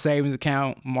set up a savings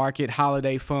account, mark it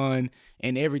holiday fund,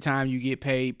 and every time you get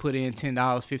paid, put in $10,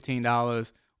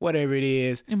 $15, whatever it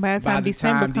is. And by the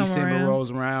time December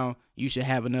rolls around, you should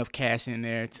have enough cash in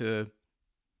there to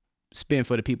spend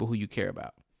for the people who you care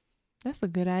about. That's a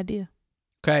good idea.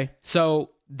 Okay, so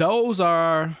those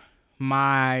are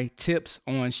my tips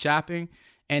on shopping.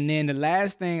 And then the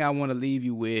last thing I want to leave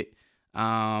you with,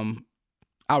 I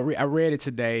read it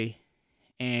today,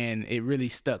 and it really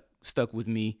stuck with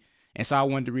me. And so I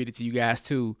wanted to read it to you guys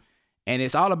too. And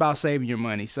it's all about saving your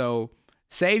money. So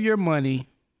save your money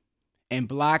and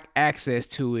block access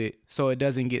to it so it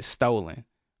doesn't get stolen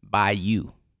by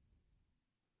you.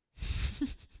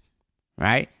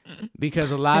 Right?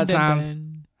 Because a lot of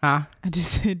times, I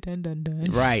just said dun.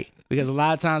 Right. Because a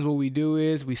lot of times what we do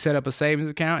is we set up a savings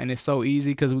account, and it's so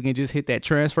easy because we can just hit that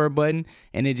transfer button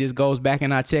and it just goes back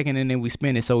in our checking, and then we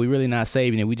spend it. So we really not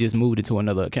saving it. We just moved it to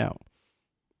another account.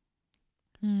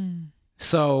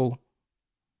 So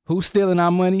who's stealing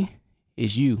our money?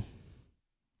 It's you.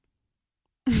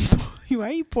 Why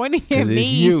are you pointing at me?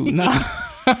 It's you. Nah.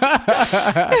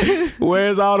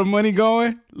 Where's all the money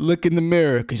going? Look in the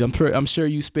mirror, because I'm sure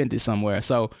you spent it somewhere.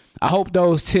 So I hope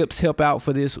those tips help out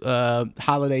for this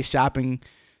holiday shopping.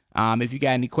 If you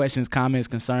got any questions, comments,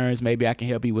 concerns, maybe I can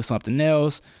help you with something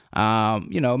else.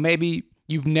 Maybe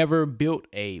you've never built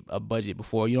a budget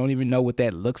before. You don't even know what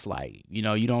that looks like. You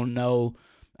don't know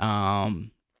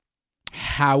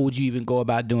how would you even go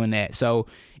about doing that. So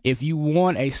if you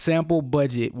want a sample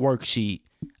budget worksheet,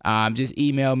 just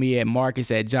email me at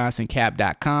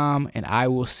marcus@johnsoncap.com, and I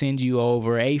will send you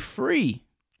over a free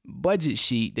budget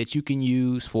sheet that you can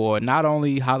use for not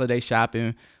only holiday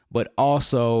shopping, but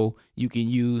also you can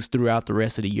use throughout the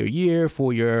rest of your year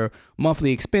for your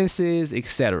monthly expenses,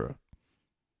 etc.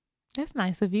 That's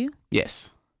nice of you. Yes.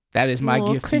 That is my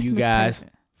gift to you guys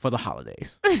present. for the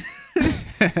holidays.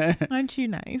 Aren't you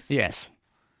nice? Yes.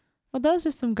 Well, those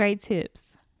are some great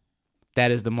tips.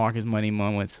 That is the Marcus Money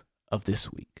Moments of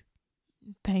this week.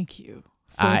 Thank you.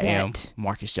 I am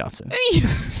Marcus Johnson. You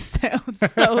sound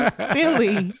so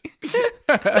silly.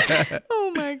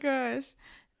 Oh my gosh.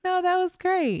 No, that was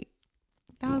great.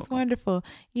 That was wonderful.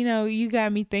 You know, you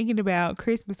got me thinking about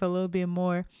Christmas a little bit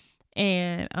more.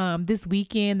 And this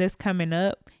weekend that's coming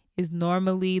up is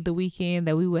normally the weekend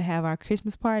that we would have our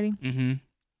Christmas party. Mm-hmm.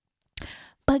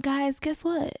 But guys, guess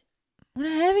what? We're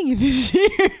not having it this year.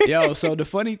 Yo, so the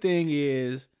funny thing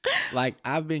is, like,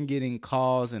 I've been getting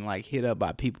calls and like hit up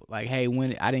by people like, hey,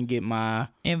 when I didn't get my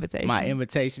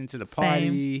invitation to the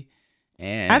party.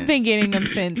 And I've been getting them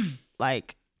since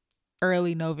like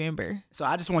early November. So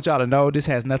I just want y'all to know this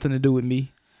has nothing to do with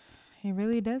me. It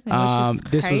really doesn't. Which is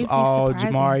this was all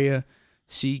surprising. Jamaria.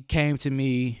 She came to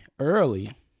me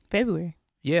early. February.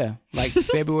 Yeah, like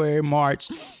February,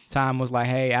 March time was like,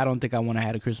 hey, I don't think I want to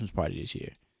have a Christmas party this year.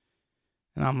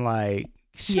 And I'm like,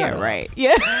 shut up. Right.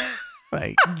 Yeah.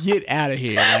 Like, get out of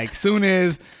here. Like, soon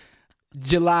as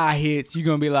July hits, you're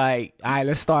going to be like, all right,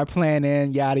 let's start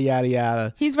planning, yada, yada,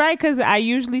 yada. He's right, because I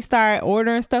usually start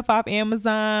ordering stuff off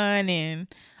Amazon and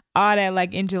all that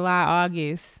like in July,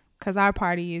 August, because our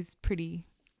party is pretty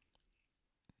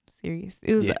serious.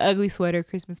 It was an ugly sweater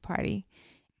Christmas party,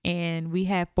 and we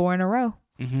had 4 in a row.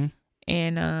 Mm-hmm.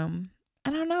 And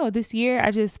I don't know, this year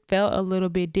I just felt a little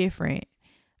bit different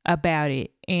about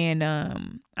it. And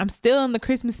I'm still in the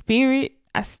Christmas spirit.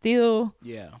 I still,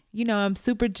 you know, I'm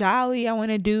super jolly. I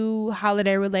want to do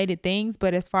holiday related things,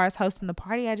 but as far as hosting the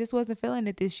party, I just wasn't feeling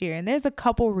it this year. And there's a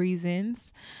couple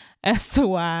reasons as to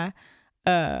why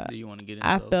do you want to get into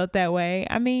I those? felt that way.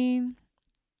 I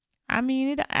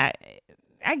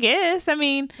guess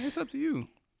It's up to you.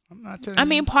 I'm not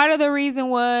telling you. Part of the reason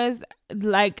was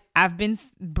like I've been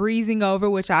breezing over,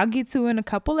 which I'll get to in a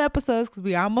couple episodes because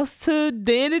we almost to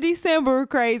the end of December,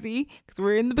 crazy because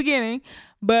we're in the beginning.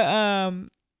 But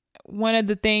one of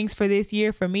the things for this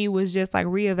year for me was just like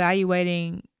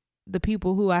reevaluating the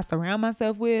people who I surround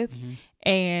myself with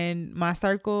and my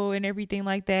circle and everything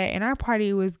like that. And our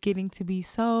party was getting to be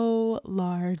so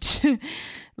large.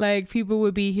 Like people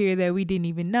would be here that we didn't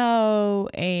even know,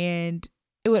 and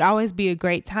it would always be a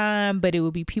great time, but it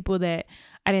would be people that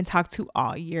I didn't talk to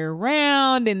all year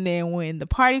round. And then when the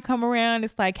party come around,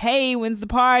 it's like, hey, when's the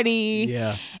party?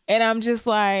 Yeah. And I'm just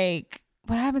like,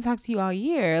 but I haven't talked to you all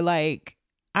year. Like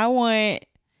this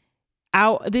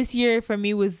year for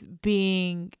me was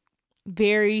being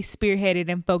very spearheaded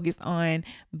and focused on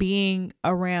being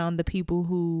around the people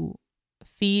who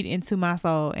feed into my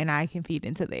soul and I can feed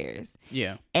into theirs.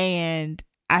 Yeah. And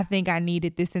I think I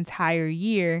needed this entire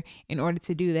year in order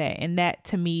to do that. And that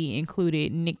to me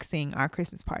included nixing our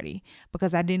Christmas party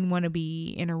because I didn't want to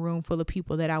be in a room full of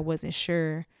people that I wasn't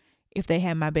sure if they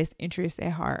had my best interests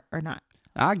at heart or not.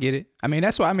 I get it. I mean,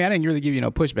 that's why, I didn't really give you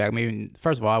no pushback. I mean,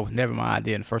 first of all, it was never my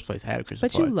idea in the first place. I had a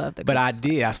Christmas party. But you loved it. But I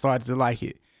did. I started to like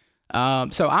it.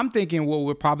 So I'm thinking what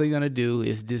we're probably going to do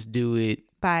is just do it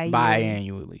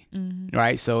biannually. Mm-hmm.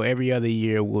 Right? So every other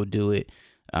year we'll do it.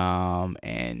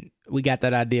 And we got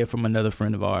that idea from another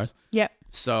friend of ours. Yep.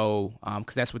 So,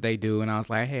 because that's what they do. And I was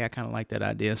like, hey, I kind of like that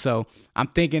idea. So I'm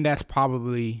thinking that's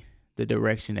probably the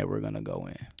direction that we're going to go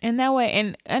in. And that way,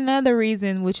 and another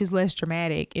reason, which is less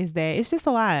dramatic, is that it's just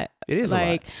a lot. It is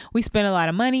like, a lot. We spend a lot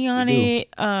of money on it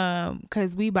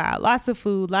because we buy lots of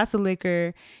food, lots of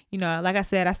liquor. You know, like I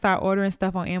said, I start ordering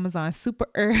stuff on Amazon super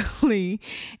early,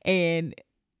 and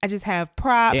I just have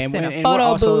props and a photo we're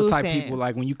also booth the type of people,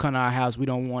 like when you come to our house, we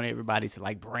don't want everybody to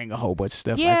like bring a whole bunch of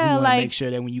stuff. Yeah, like we want to make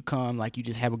sure that when you come, like you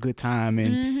just have a good time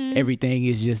and everything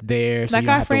is just there. So like you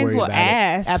don't our have friends to worry will about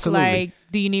ask, it. Absolutely. Like,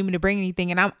 do you need me to bring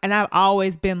anything? And I've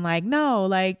always been like, no,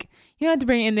 like you don't have to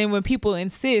bring. And then when people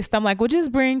insist, I'm like, well,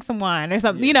 just bring some wine or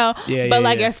something, you know.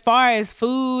 But as far as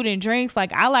food and drinks,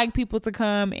 like I like people to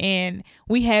come and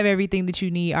we have everything that you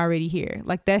need already here.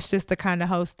 Like that's just the kind of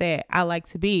host that I like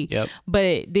to be. Yep.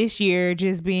 But this year,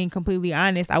 just being completely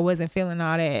honest, I wasn't feeling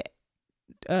all that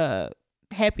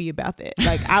happy about that.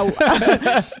 Like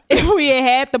if we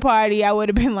had the party, I would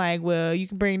have been like, well, you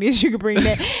can bring this, you can bring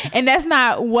that. And that's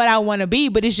not what I want to be,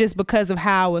 but it's just because of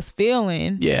how I was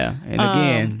feeling. Yeah. And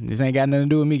again, this ain't got nothing to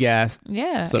do with me, guys.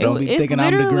 Yeah. So don't be thinking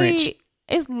I'm the Grinch.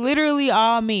 It's literally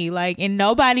all me. Like, and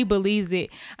nobody believes it.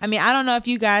 I mean, I don't know if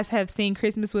you guys have seen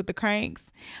Christmas with the Cranks,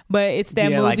 but it's that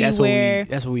movie like that's where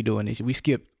that's what we doing this year. We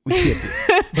skip We skipped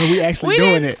it. But we actually doing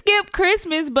it. We didn't skip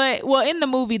Christmas, but in the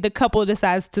movie, the couple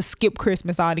decides to skip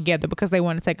Christmas altogether because they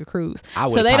want to take a cruise.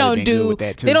 So they don't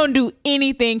do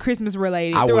anything Christmas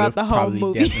related throughout the whole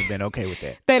movie. Definitely been okay with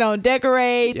that. They don't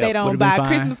decorate. They don't buy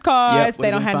Christmas cards. They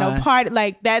don't have no party.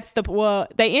 Like they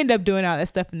end up doing all that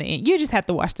stuff in the end. You just have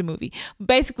to watch the movie.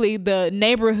 Basically, the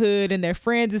neighborhood and their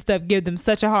friends and stuff give them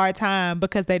such a hard time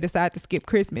because they decide to skip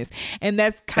Christmas, and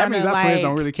that's kind of like our friends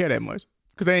don't really care that much.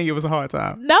 Because they didn't give us a hard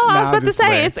time. No, I was about to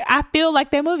say, I feel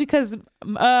like that movie because,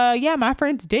 my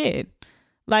friends did.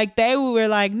 Like, they were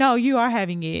like, no, you are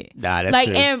having it. Nah, that's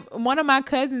true. And one of my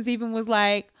cousins even was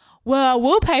like, well,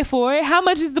 we'll pay for it. How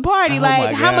much is the party?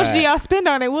 How much do y'all spend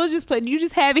on it? We'll just play. You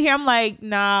just have it here. I'm like,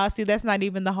 nah, see, that's not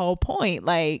even the whole point.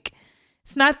 Like,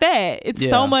 it's not that. It's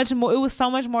so much more. It was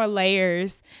so much more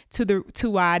layers to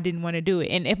why I didn't want to do it.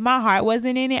 And if my heart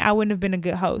wasn't in it, I wouldn't have been a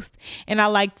good host. And I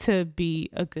like to be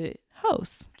a good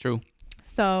host. True.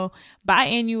 So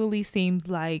biannually seems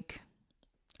like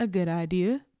a good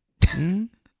idea. Mm-hmm.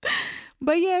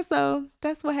 But yeah, so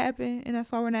that's what happened, and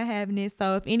that's why we're not having it.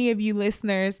 So if any of you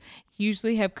listeners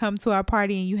usually have come to our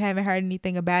party and you haven't heard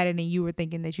anything about it and you were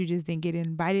thinking that you just didn't get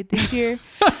invited this year,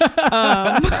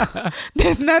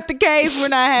 that's not the case. We're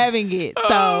not having it. So,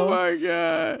 oh my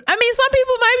God. I mean, some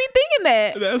people might be thinking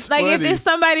that. That's like funny. If it's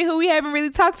somebody who we haven't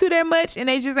really talked to that much and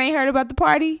they just ain't heard about the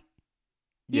party.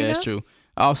 Yeah, that's true.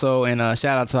 Also, and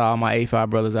shout out to all my A5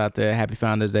 brothers out there. Happy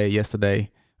Founders Day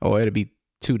yesterday. Or it'll be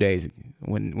 2 days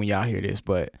when y'all hear this.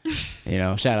 But,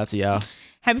 shout out to y'all.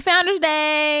 Happy Founders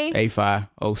Day.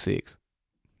 A506.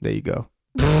 There you go.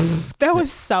 That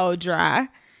was so dry.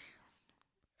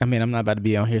 I mean, I'm not about to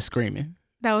be on here screaming.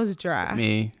 That was dry. I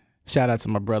mean, shout out to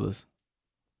my brothers.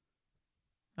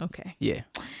 Okay. Yeah.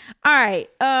 All right.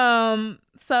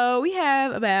 So we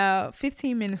have about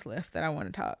 15 minutes left that I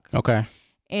want to talk. Okay.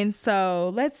 And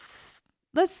so let's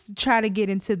try to get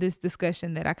into this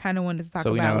discussion that I kind of wanted to talk about.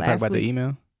 So we're not going to talk about the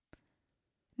email?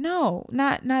 No,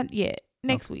 not yet.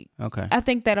 Next week. Okay. I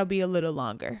think that'll be a little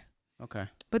longer. Okay.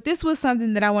 But this was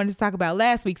something that I wanted to talk about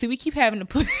last week. See, we keep having to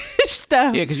push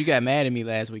stuff. Yeah, because you got mad at me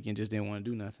last week and just didn't want to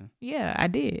do nothing. Yeah, I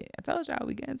did. I told y'all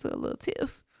we got into a little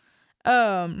tiff.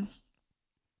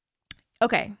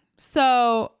 Okay.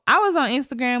 So I was on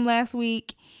Instagram last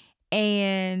week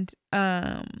and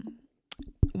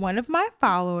one of my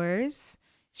followers,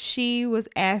 she was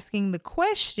asking the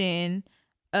question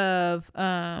of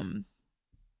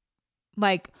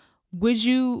would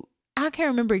you, I can't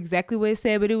remember exactly what it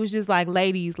said, but it was just like,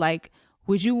 ladies, like,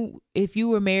 would you, if you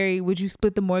were married, would you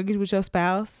split the mortgage with your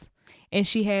spouse? And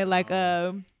she had like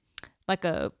a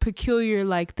peculiar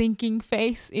like thinking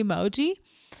face emoji.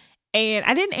 And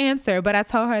I didn't answer, but I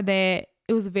told her that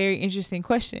it was a very interesting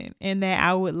question and that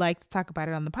I would like to talk about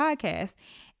it on the podcast.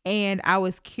 And I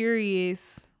was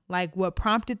curious, like, what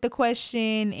prompted the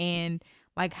question and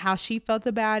like how she felt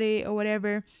about it or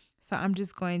whatever. So I'm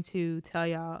just going to tell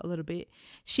y'all a little bit.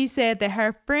 She said that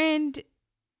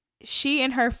she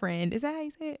and her friend, is that how you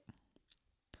say it?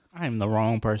 I am the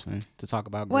wrong person to talk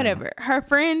about. Whatever. Her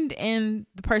friend and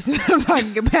the person that I'm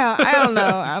talking about, I don't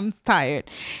know, I'm tired,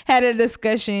 had a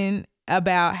discussion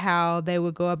about how they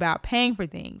would go about paying for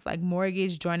things like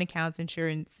mortgage, joint accounts,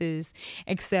 insurances,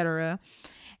 etc.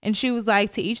 And she was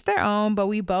like, to each their own, but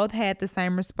we both had the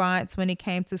same response when it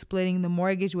came to splitting the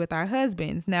mortgage with our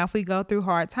husbands. Now, if we go through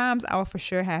hard times, I will for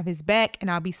sure have his back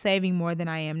and I'll be saving more than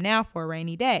I am now for a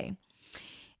rainy day.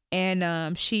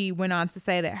 And she went on to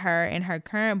say that her and her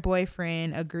current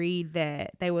boyfriend agreed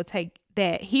that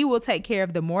he will take care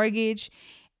of the mortgage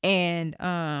and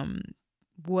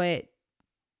what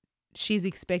she's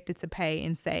expected to pay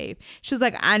and save. She was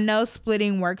like, I know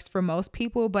splitting works for most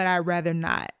people, but I'd rather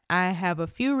not. I have a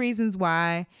few reasons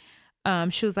why.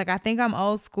 She was like, I think I'm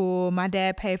old school. My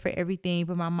dad paid for everything,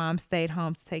 but my mom stayed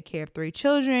home to take care of 3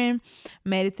 children,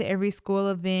 made it to every school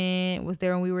event, was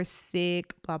there when we were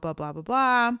sick, blah, blah, blah, blah,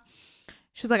 blah.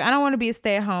 She was like, I don't want to be a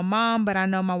stay-at-home mom, but I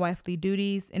know my wifely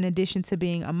duties, in addition to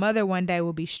being a mother one day,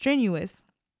 will be strenuous.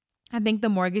 I think the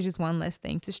mortgage is one less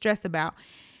thing to stress about.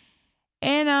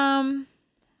 And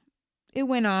it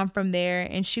went on from there,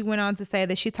 and she went on to say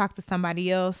that she talked to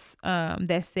somebody else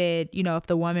that said, if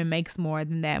the woman makes more,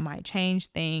 then that might change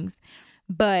things.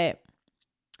 But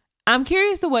I'm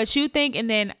curious to what you think, and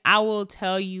then I will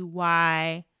tell you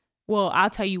why. Well, I'll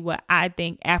tell you what I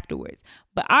think afterwards.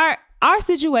 But our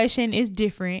situation is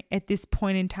different at this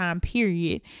point in time,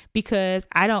 period, because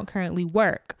I don't currently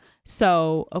work.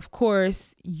 So, of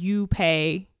course, you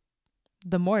pay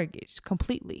the mortgage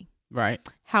completely. Right.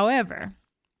 However,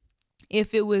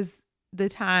 if it was the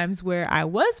times where I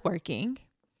was working,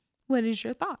 what is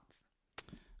your thoughts?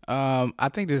 I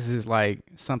think this is like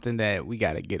something that we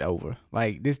got to get over.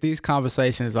 Like these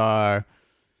conversations they're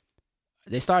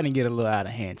starting to get a little out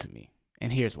of hand to me.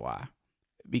 And here's why.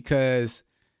 Because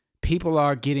people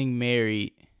are getting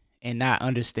married and not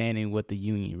understanding what the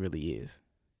union really is.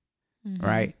 Mm-hmm.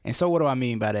 Right? And so what do I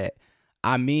mean by that?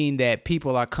 I mean that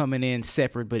people are coming in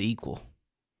separate but equal.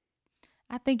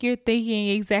 I think you're thinking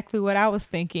exactly what I was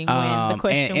thinking when the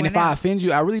question and went if out. I offend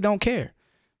you, I really don't care.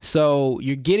 So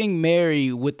you're getting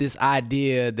married with this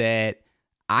idea that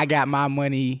I got my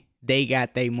money, they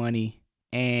got their money,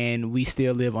 and we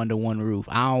still live under one roof.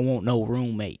 I don't want no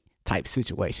roommate type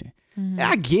situation. Mm-hmm.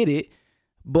 I get it,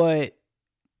 but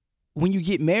when you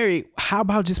get married, how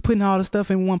about just putting all the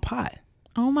stuff in one pot?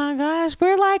 Oh my gosh,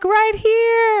 we're like right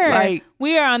here. Like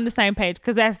we are on the same page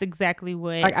because that's exactly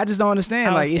what. Like I just don't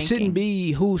understand. Like it shouldn't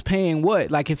be who's paying what.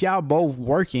 Like if y'all both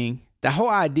working. The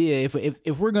whole idea,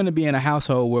 if we're going to be in a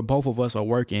household where both of us are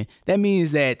working, that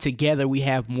means that together we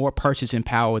have more purchasing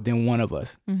power than one of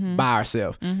us by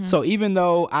ourselves. Mm-hmm. So even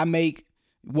though I make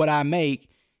what I make,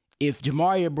 if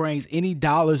Jamaria brings any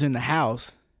dollars in the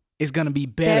house, it's going to be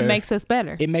better. That makes us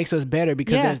better. It makes us better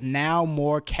because there's now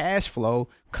more cash flow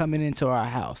coming into our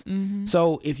house. Mm-hmm.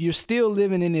 So if you're still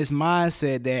living in this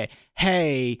mindset that,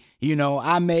 hey,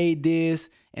 I made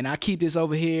this and I keep this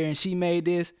over here and she made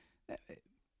this,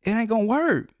 it ain't gonna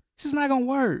work. It's just not gonna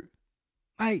work.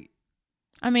 Like,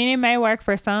 I mean, it may work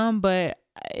for some, but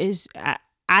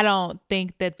I don't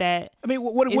think that. I mean,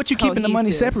 what you keeping the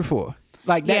money separate for?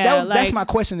 Like that that's my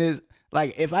question. Is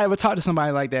like, if I ever talk to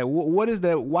somebody like that, what is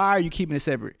that? Why are you keeping it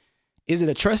separate? Is it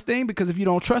a trust thing? Because if you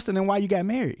don't trust it, then why you got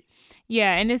married?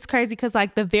 Yeah, and it's crazy because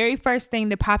like the very first thing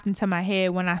that popped into my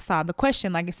head when I saw the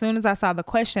question, like as soon as I saw the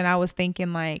question, I was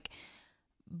thinking like,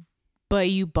 but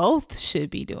you both should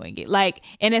be doing it. Like,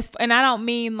 and I don't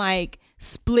mean like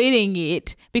splitting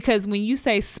it, because when you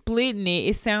say splitting it,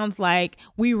 it sounds like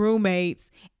we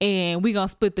roommates and we gonna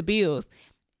split the bills.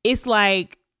 It's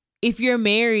like, if you're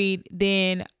married,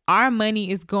 then our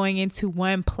money is going into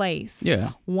one place.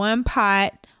 Yeah. One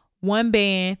pot, one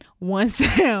band, one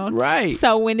sound. Right.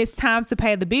 So when it's time to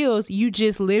pay the bills, you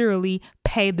just literally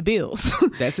pay the bills.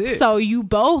 That's it. So you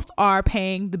both are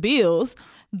paying the bills.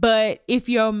 But if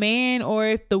your man or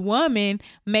if the woman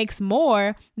makes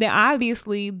more, then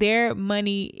obviously their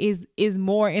money is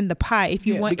more in the pot. If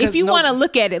you want to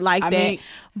look at it like that.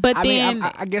 But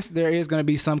I guess there is going to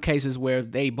be some cases where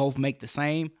they both make the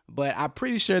same, but I'm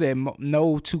pretty sure that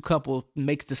no two couple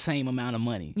makes the same amount of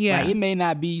money. Yeah, like, it may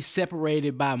not be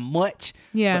separated by much.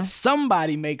 Yeah, but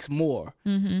somebody makes more.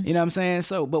 Mm-hmm. You know what I'm saying?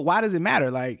 So, but why does it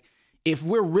matter? Like, if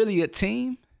we're really a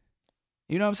team,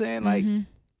 you know what I'm saying? Like. Mm-hmm.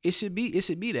 It should be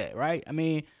that, right? I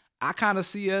mean, I kind of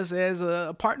see us as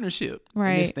a partnership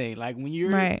in this thing. Like when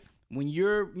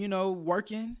you're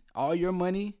working, all your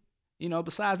money,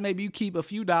 besides maybe you keep a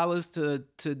few dollars to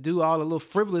do all the little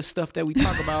frivolous stuff that we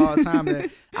talk about all the time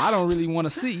that I don't really want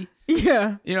to see.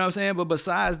 Yeah. You know what I'm saying? But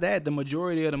besides that, the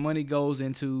majority of the money goes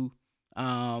into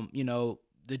the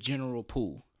general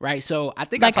pool, right? So I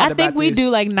think I think we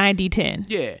do like 90-10.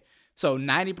 Yeah. So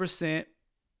 90%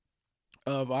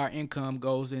 of our income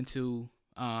goes into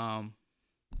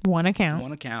one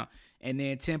account, and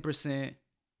then 10%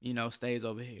 stays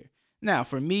over here. Now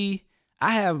for me,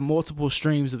 I have multiple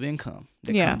streams of income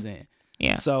that comes in.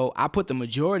 Yeah. So I put the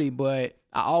majority, but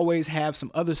I always have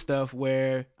some other stuff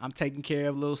where I'm taking care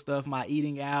of little stuff, my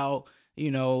eating out,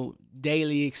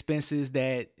 daily expenses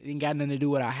that ain't got nothing to do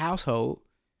with our household,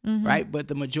 right? But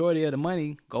the majority of the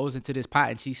money goes into this pot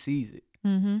and she sees it.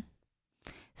 Mm-hmm.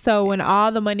 So when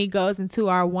all the money goes into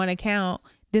our one account,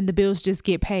 then the bills just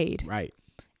get paid. Right.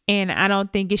 And I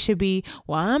don't think it should be,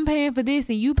 well, I'm paying for this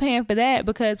and you paying for that,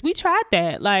 because we tried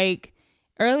that. Like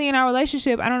early in our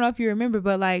relationship, I don't know if you remember,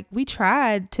 but like we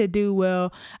tried to do,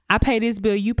 well, I pay this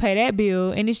bill, you pay that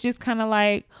bill. And it's just kind of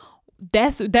like,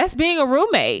 that's being a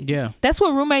roommate. Yeah. That's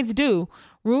what roommates do.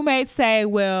 Roommates say,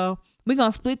 well, we're going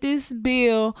to split this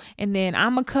bill and then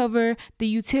I'm going to cover the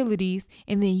utilities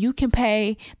and then you can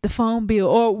pay the phone bill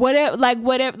or whatever. Like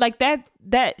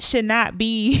that should not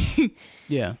be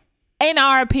yeah, in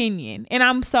our opinion. And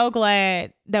I'm so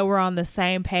glad that we're on the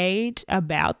same page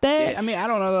about that. Yeah, I mean, I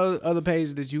don't know the other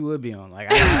page that you would be on.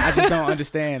 Like, I just don't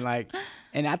understand. Like,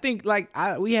 and I think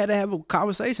we had to have a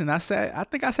conversation. I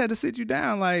think I said to sit you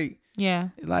down. Like, yeah,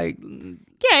 like.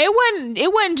 Yeah,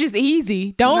 it wasn't just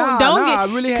easy. I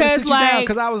really had to sit you down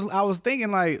because I was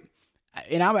thinking like,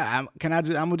 and I'm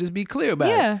gonna just be clear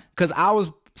about it. Because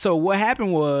so what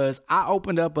happened was I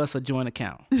opened up us a joint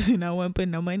account. And I wasn't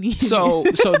putting no money in. So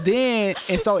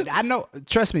I know,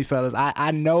 trust me, fellas,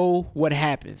 I know what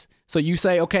happens. So you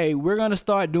say, okay, we're gonna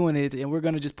start doing it and we're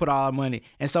gonna just put all our money.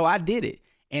 And so I did it.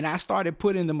 and I started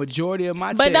putting the majority of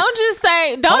my But checks. don't just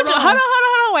say, hold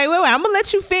on. Wait. I'm going to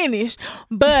let you finish.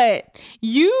 But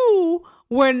you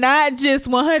were not just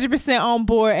 100% on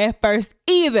board at first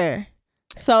either.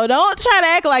 So don't try to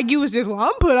act like you was just,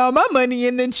 I'm put all my money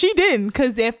in, and she didn't.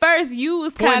 Because at first you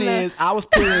was kind of. Point is, I was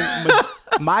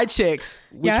putting my checks,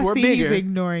 which were bigger. He's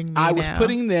ignoring me I was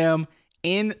putting them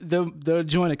in the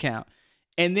joint account.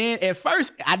 And then at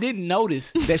first, I didn't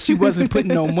notice that she wasn't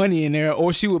putting no money in there,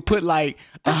 or she would put like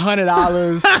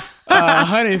 $100,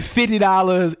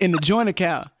 $150 in the joint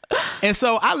account. And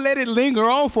so I let it linger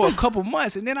on for a couple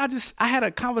months. And then I had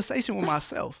a conversation with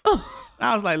myself. And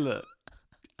I was like, look,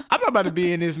 I'm not about to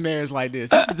be in this marriage like this.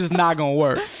 This is just not going to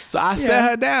work. So I sat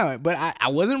her down, but I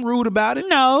wasn't rude about it.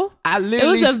 No. It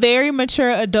was a very mature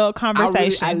adult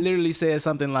conversation. I literally said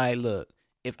something like, look,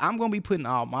 if I'm going to be putting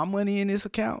all my money in this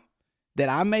account that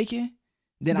I'm making,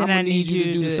 then I'm going to need you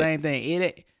to do the same thing.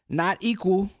 It not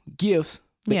equal gifts,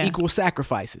 but equal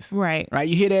sacrifices. Right. Right?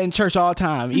 You hear that in church all the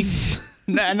time.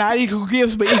 Not equal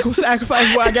gifts, but equal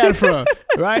sacrifices, where I got it from.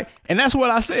 Right? And that's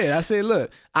what I said. I said,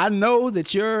 look, I know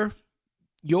that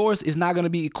yours is not going to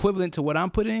be equivalent to what I'm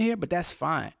putting in here, but that's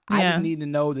fine. Yeah. I just need to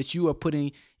know that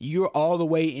you're all the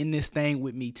way in this thing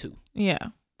with me too. Yeah.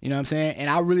 You know what I'm saying? And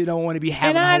I really don't want to be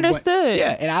having and I understood.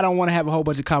 And I don't want to have a whole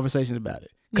bunch of conversations about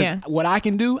it. Because what I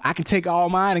can do, I can take all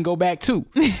mine and go back too.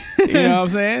 You know what I'm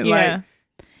saying? Yeah.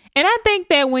 And I think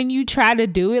that when you try to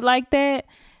do it like that,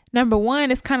 number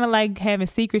one, it's kind of like having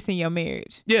secrets in your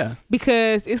marriage. Yeah.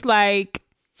 Because it's like,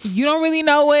 you don't really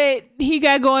know what he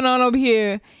got going on over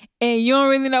here, and you don't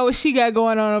really know what she got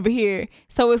going on over here.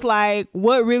 So it's like,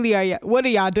 what are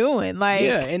y'all doing? Like,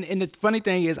 yeah. And the funny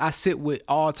thing is, I sit with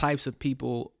all types of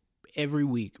people every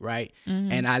week, right?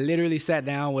 Mm-hmm. And I literally sat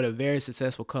down with a very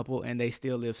successful couple, and they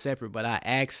still live separate. But I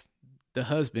asked the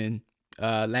husband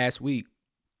last week,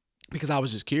 because I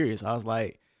was just curious. I was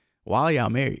like, why are y'all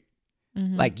married?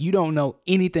 Mm-hmm. Like, you don't know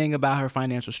anything about her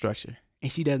financial structure,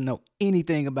 and she doesn't know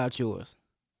anything about yours.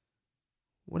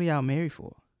 What are y'all married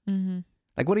for? Mm-hmm.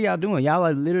 Like, what are y'all doing? Y'all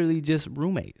are literally just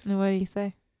roommates. And what did he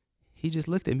say? He just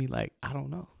looked at me like, I don't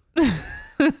know.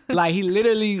 Like, he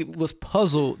literally was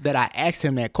puzzled that I asked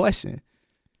him that question.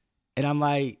 And I'm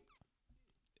like,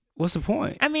 what's the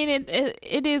point? I mean,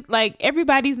 it is like,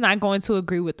 everybody's not going to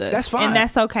agree with us. That's fine. And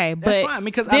that's okay. That's but fine,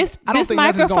 because this I don't think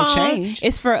microphone nothing's gonna change.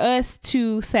 is for us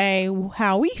to say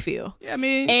how we feel. Yeah, I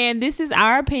mean. And this is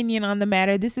our opinion on the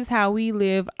matter. This is how we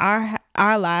live our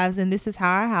lives, and this is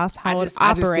how our household operates.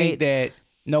 I just think that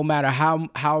no matter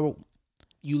how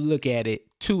you look at it,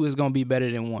 2 is going to be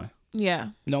better than 1. Yeah.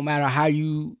 No matter how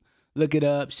you look it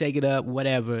up, shake it up,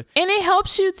 whatever. And it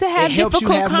helps you to have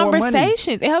difficult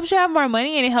conversations. It helps you have more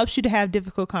money, and it helps you to have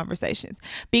difficult conversations.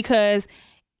 Because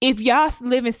if y'all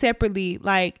living separately,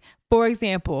 like, for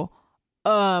example,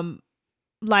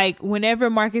 like whenever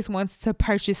Marcus wants to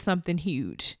purchase something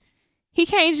huge, he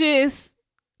can't just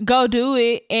go do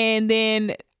it and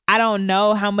then I don't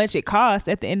know how much it costs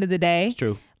at the end of the day. It's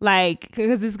true. Like,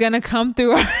 because it's going to come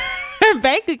through our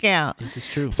bank account. This is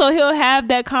true. So he'll have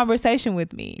that conversation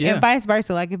with me, yeah. and vice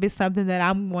versa. Like, if it's something that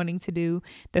I'm wanting to do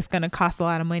that's going to cost a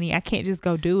lot of money, I can't just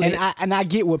go do it. And I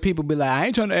get what people be like, I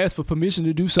ain't trying to ask for permission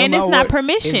to do something. And it's not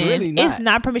permission. It's really not. It's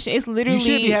not permission. It's literally. You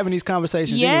should be having these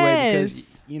conversations anyway,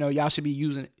 because, you know, y'all should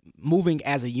be moving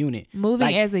as a unit.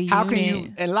 How can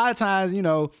you, and a lot of times, you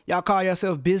know, y'all call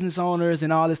yourself business owners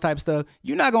and all this type of stuff.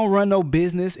 You're not going to run no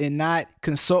business and not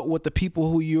consult with the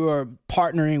people who you're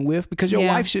partnering with, because your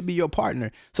wife should be your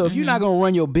partner. So if you're not going to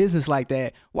run your business like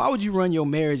that, why would you run your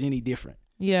marriage any different?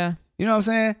 Yeah. You know what I'm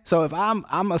saying? So if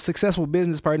I'm a successful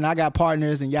business person, I got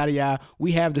partners and yada yada,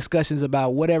 we have discussions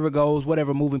about whatever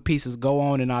moving pieces go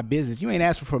on in our business. You ain't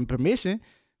asking for permission.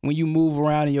 When you move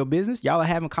around in your business, y'all are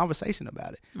having a conversation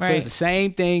about it. Right. So it's the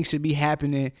same thing should be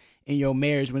happening in your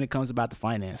marriage when it comes about the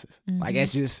finances. Mm-hmm. Like,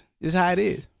 that's just how it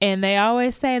is. And they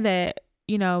always say that,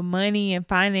 you know, money and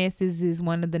finances is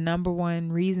one of the number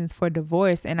one reasons for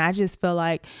divorce. And I just feel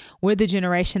like we're the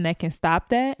generation that can stop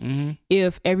that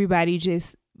if everybody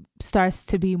just starts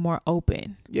to be more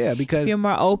open. Yeah, because if you're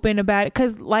more open about it.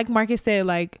 Because like Marcus said,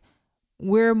 like,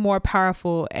 we're more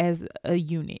powerful as a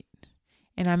unit.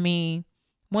 And I mean,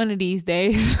 one of these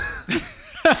days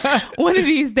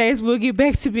we'll get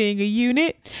back to being a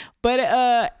unit. But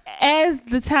as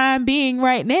the time being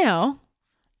right now,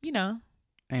 you know,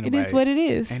 it is what it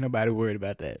is. Ain't nobody worried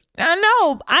about that.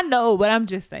 I know, but I'm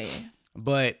just saying.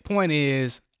 But point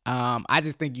is, I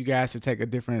just think you guys should take a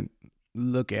different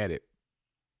look at it.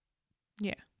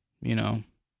 Yeah. You know,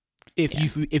 if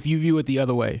you view it the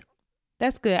other way.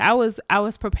 That's good. I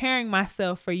was preparing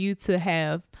myself for you to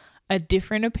have a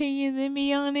different opinion than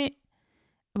me on it.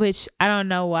 which I don't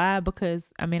know why, because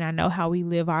I mean, I know how we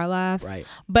live our lives, Right.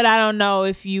 but I don't know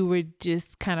if you would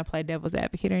just kind of play devil's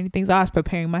advocate or anything. So I was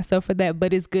preparing myself for that,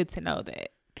 but it's good to know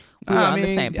that we're on the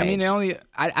same page. I mean,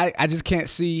 I just can't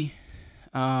see,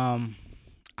 I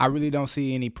really don't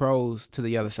see any pros to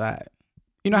the other side.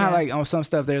 You know how like on some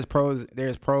stuff there's pros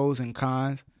and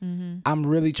cons. Mm-hmm. I'm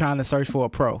really trying to search for a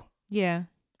pro. Yeah.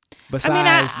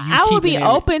 Besides, I would be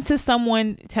open to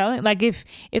someone telling, like, if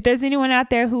there's anyone out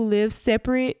there who lives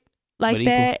separate like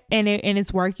that and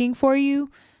it's working for you,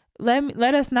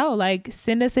 let us know. Like,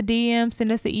 send us a DM,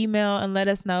 send us an email, and let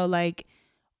us know like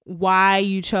why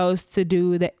you chose to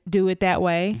do it that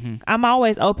way. Mm-hmm. I'm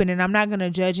always open, and I'm not gonna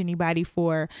judge anybody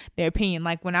for their opinion.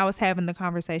 Like when I was having the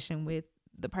conversation with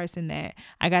the person that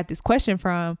I got this question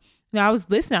from, I was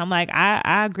listening. I'm like,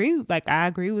 I agree. Like, I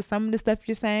agree with some of the stuff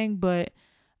you're saying, but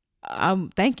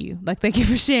thank you. Like, thank you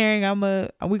for sharing. We're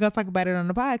gonna talk about it on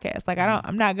the podcast. Like,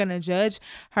 I'm not gonna judge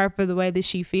her for the way that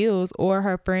she feels or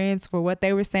her friends for what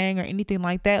they were saying or anything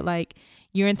like that. Like,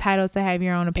 you're entitled to have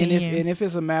your own opinion. And if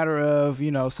it's a matter of,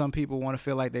 some people want to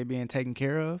feel like they're being taken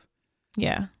care of.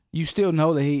 Yeah. You still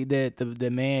know that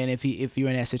the man, if you're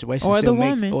in that situation, or still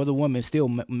the woman still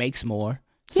makes more.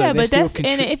 So yeah, but that's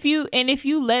and if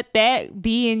you let that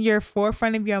be in your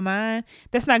forefront of your mind,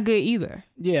 that's not good either.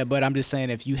 Yeah, but I'm just saying,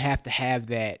 if you have to have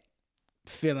that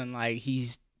feeling like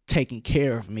he's taking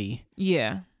care of me,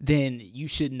 then you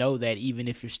should know that, even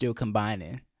if you're still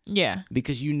combining. Yeah.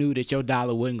 Because you knew that your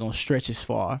dollar wasn't gonna stretch as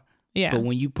far. Yeah. But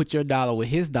when you put your dollar with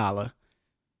his dollar,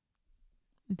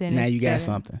 then now you got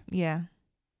something. Yeah.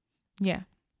 Yeah.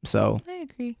 So I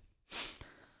agree.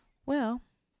 Well,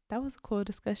 that was a cool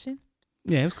discussion.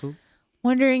 Yeah, it was cool.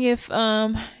 Wondering if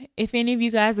any of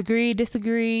you guys agree,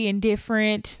 disagree,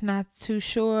 indifferent, not too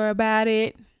sure about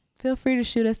it, feel free to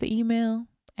shoot us an email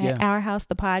at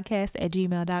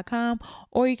ourhousethepodcast@gmail.com,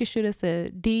 or you can shoot us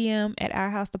a DM at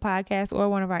ourhousethepodcast or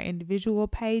one of our individual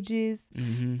pages.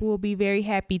 Mm-hmm. We'll be very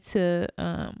happy to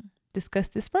discuss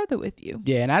this further with you.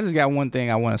 Yeah, and I just got one thing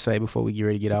I want to say before we get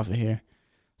ready to get off of here.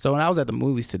 So when I was at the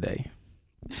movies today,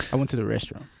 I went to the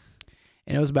restroom,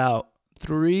 and it was about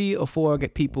 3 or 4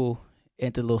 people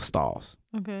at the little stalls.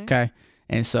 Okay.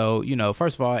 And so,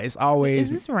 first of all, it's always... Is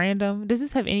this random? Does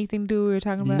this have anything to do with what we were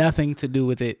talking about? Nothing to do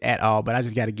with it at all, but I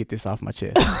just got to get this off my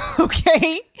chest.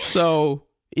 Okay. So,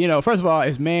 first of all,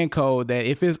 it's man code that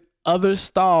if there's other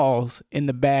stalls in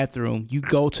the bathroom, you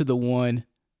go to the one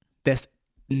that's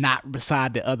not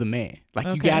beside the other man.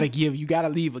 Like, you gotta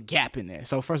leave a gap in there.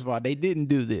 So first of all, they didn't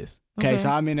do this. Okay, so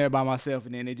I'm in there by myself,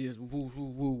 and then it just woo, woo,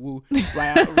 woo, woo,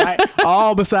 right,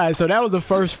 all beside. So that was the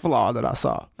first flaw that I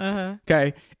saw.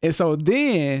 Okay, and so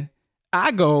then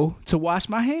I go to wash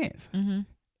my hands, and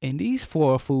these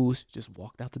 4 fools just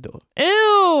walked out the door.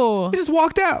 Ew! They just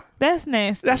walked out. That's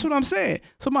nasty. That's what I'm saying.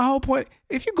 So my whole point: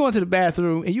 if you go into the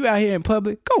bathroom and you out here in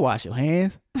public, go wash your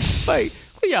hands. Like,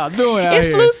 what y'all doing out here?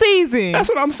 It's flu season. That's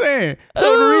what I'm saying.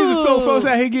 So the reason folks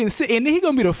out here getting sick, and then he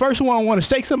gonna be the first one to want to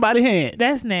shake somebody's hand.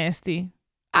 That's nasty.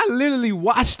 I literally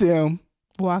watched them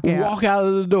walk out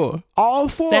of the door. All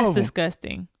 4 of them. That's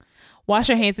disgusting. Wash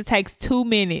your hands. It takes 2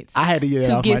 minutes. I had to get it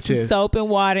off my chest. To get some soap and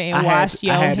water and wash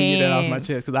your hands. I had to get it off my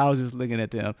chest because I was just looking at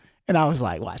them, and I was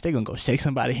like, watch, they're gonna go shake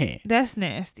somebody's hand. That's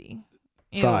nasty.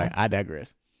 Ew. Sorry, I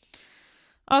digress.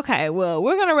 Okay, well,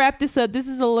 we're going to wrap this up. This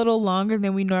is a little longer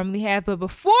than we normally have, but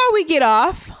before we get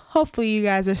off, hopefully you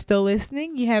guys are still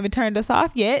listening. You haven't turned us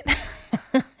off yet.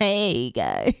 Hey,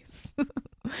 guys.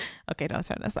 Okay, don't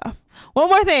turn us off. One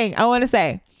more thing I want to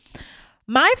say.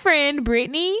 My friend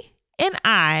Brittany and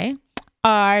I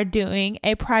are doing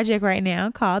a project right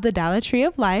now called the Dollar Tree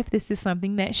of Life. This is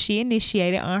something that she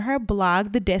initiated on her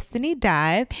blog, The Destiny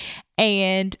Dive,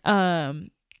 and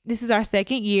this is our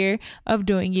 2nd year of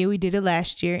doing it. We did it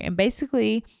last year. And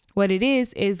basically what it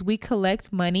is we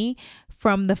collect money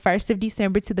from the 1st of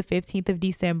December to the 15th of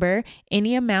December.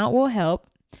 Any amount will help.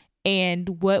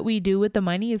 And what we do with the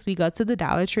money is we go to the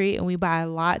Dollar Tree and we buy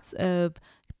lots of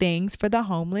things for the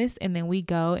homeless. And then we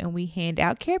go and we hand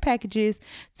out care packages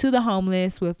to the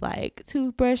homeless with like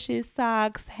toothbrushes,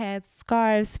 socks, hats,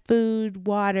 scarves, food,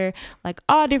 water, like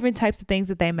all different types of things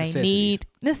that they may need.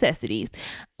 Necessities.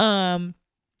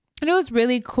 And it was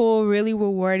really cool, really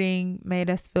rewarding, made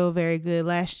us feel very good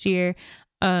last year.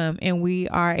 And we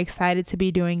are excited to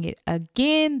be doing it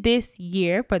again this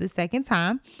year for the 2nd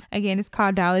time. Again, it's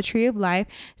called Dollar Tree of Life.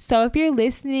 So if you're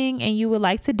listening and you would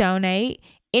like to donate,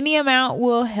 any amount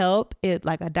will help. It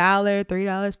like $1, $3,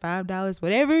 $5,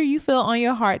 whatever you feel on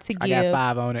your heart to give. I got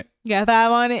 5 on it. You got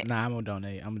 5 on it? Nah, I'm gonna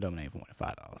donate. I'm gonna donate for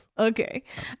 $5. Okay.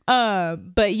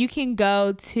 But you can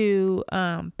go to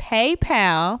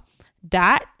PayPal.me/.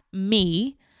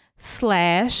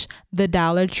 the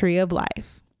Dollar Tree of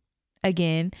Life.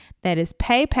 Again, that is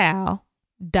paypal.me,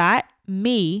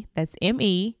 that's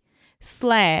M-E, /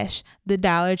 the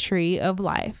Dollar Tree of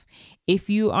Life. If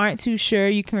you aren't too sure,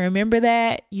 you can remember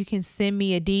that. You can send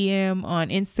me a DM on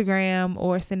Instagram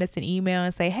or send us an email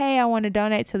and say, hey, I want to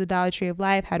donate to the Dollar Tree of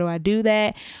Life. How do I do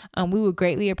that? We would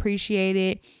greatly appreciate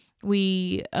it.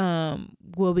 We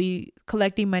will be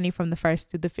collecting money from the 1st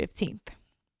through the 15th.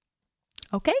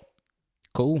 Okay?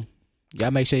 Cool.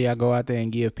 Y'all make sure y'all go out there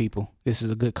and give people. This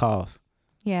is a good cause.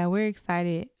 Yeah, we're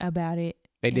excited about it.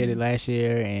 They did it last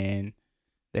year and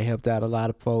they helped out a lot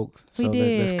of folks. So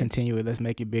let's continue it. Let's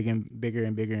make it bigger and bigger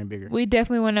and bigger and bigger. We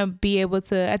definitely want to be able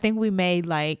to, I think we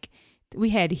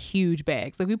had huge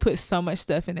bags. Like we put so much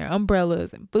stuff in there,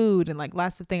 umbrellas and food and like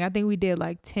lots of things. I think we did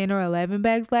like 10 or 11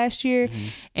 bags last year. Mm-hmm.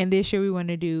 And this year we want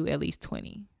to do at least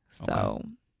 20. So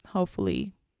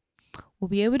hopefully we'll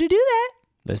be able to do that.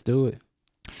 Let's do it.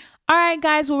 All right,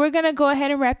 guys. Well, we're going to go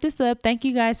ahead and wrap this up. Thank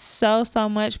you guys so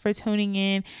much for tuning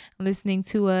in and listening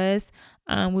to us.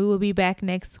 We will be back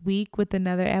next week with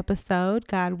another episode,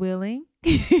 God willing.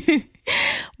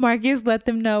 Marcus, let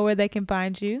them know where they can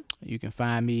find you. You can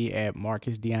find me at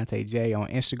Marcus Deontay J on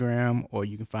Instagram, or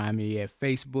you can find me at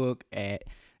Facebook at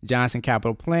Johnson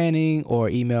Capital Planning, or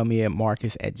email me at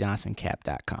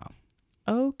marcus@johnsoncap.com.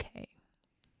 Okay.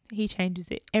 He changes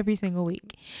it every single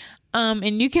week.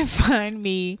 And you can find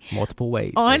me multiple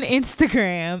ways on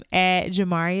Instagram at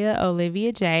Jamaria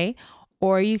Olivia J,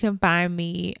 or you can find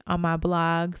me on my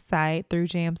blog site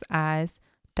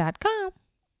throughjamseyes.com.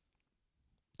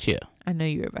 Chill. I know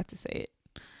you were about to say it.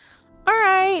 All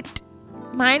right.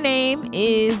 My name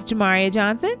is Jamaria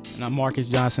Johnson. And I'm Marcus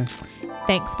Johnson.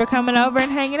 Thanks for coming over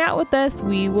and hanging out with us.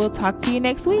 We will talk to you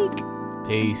next week.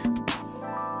 Peace.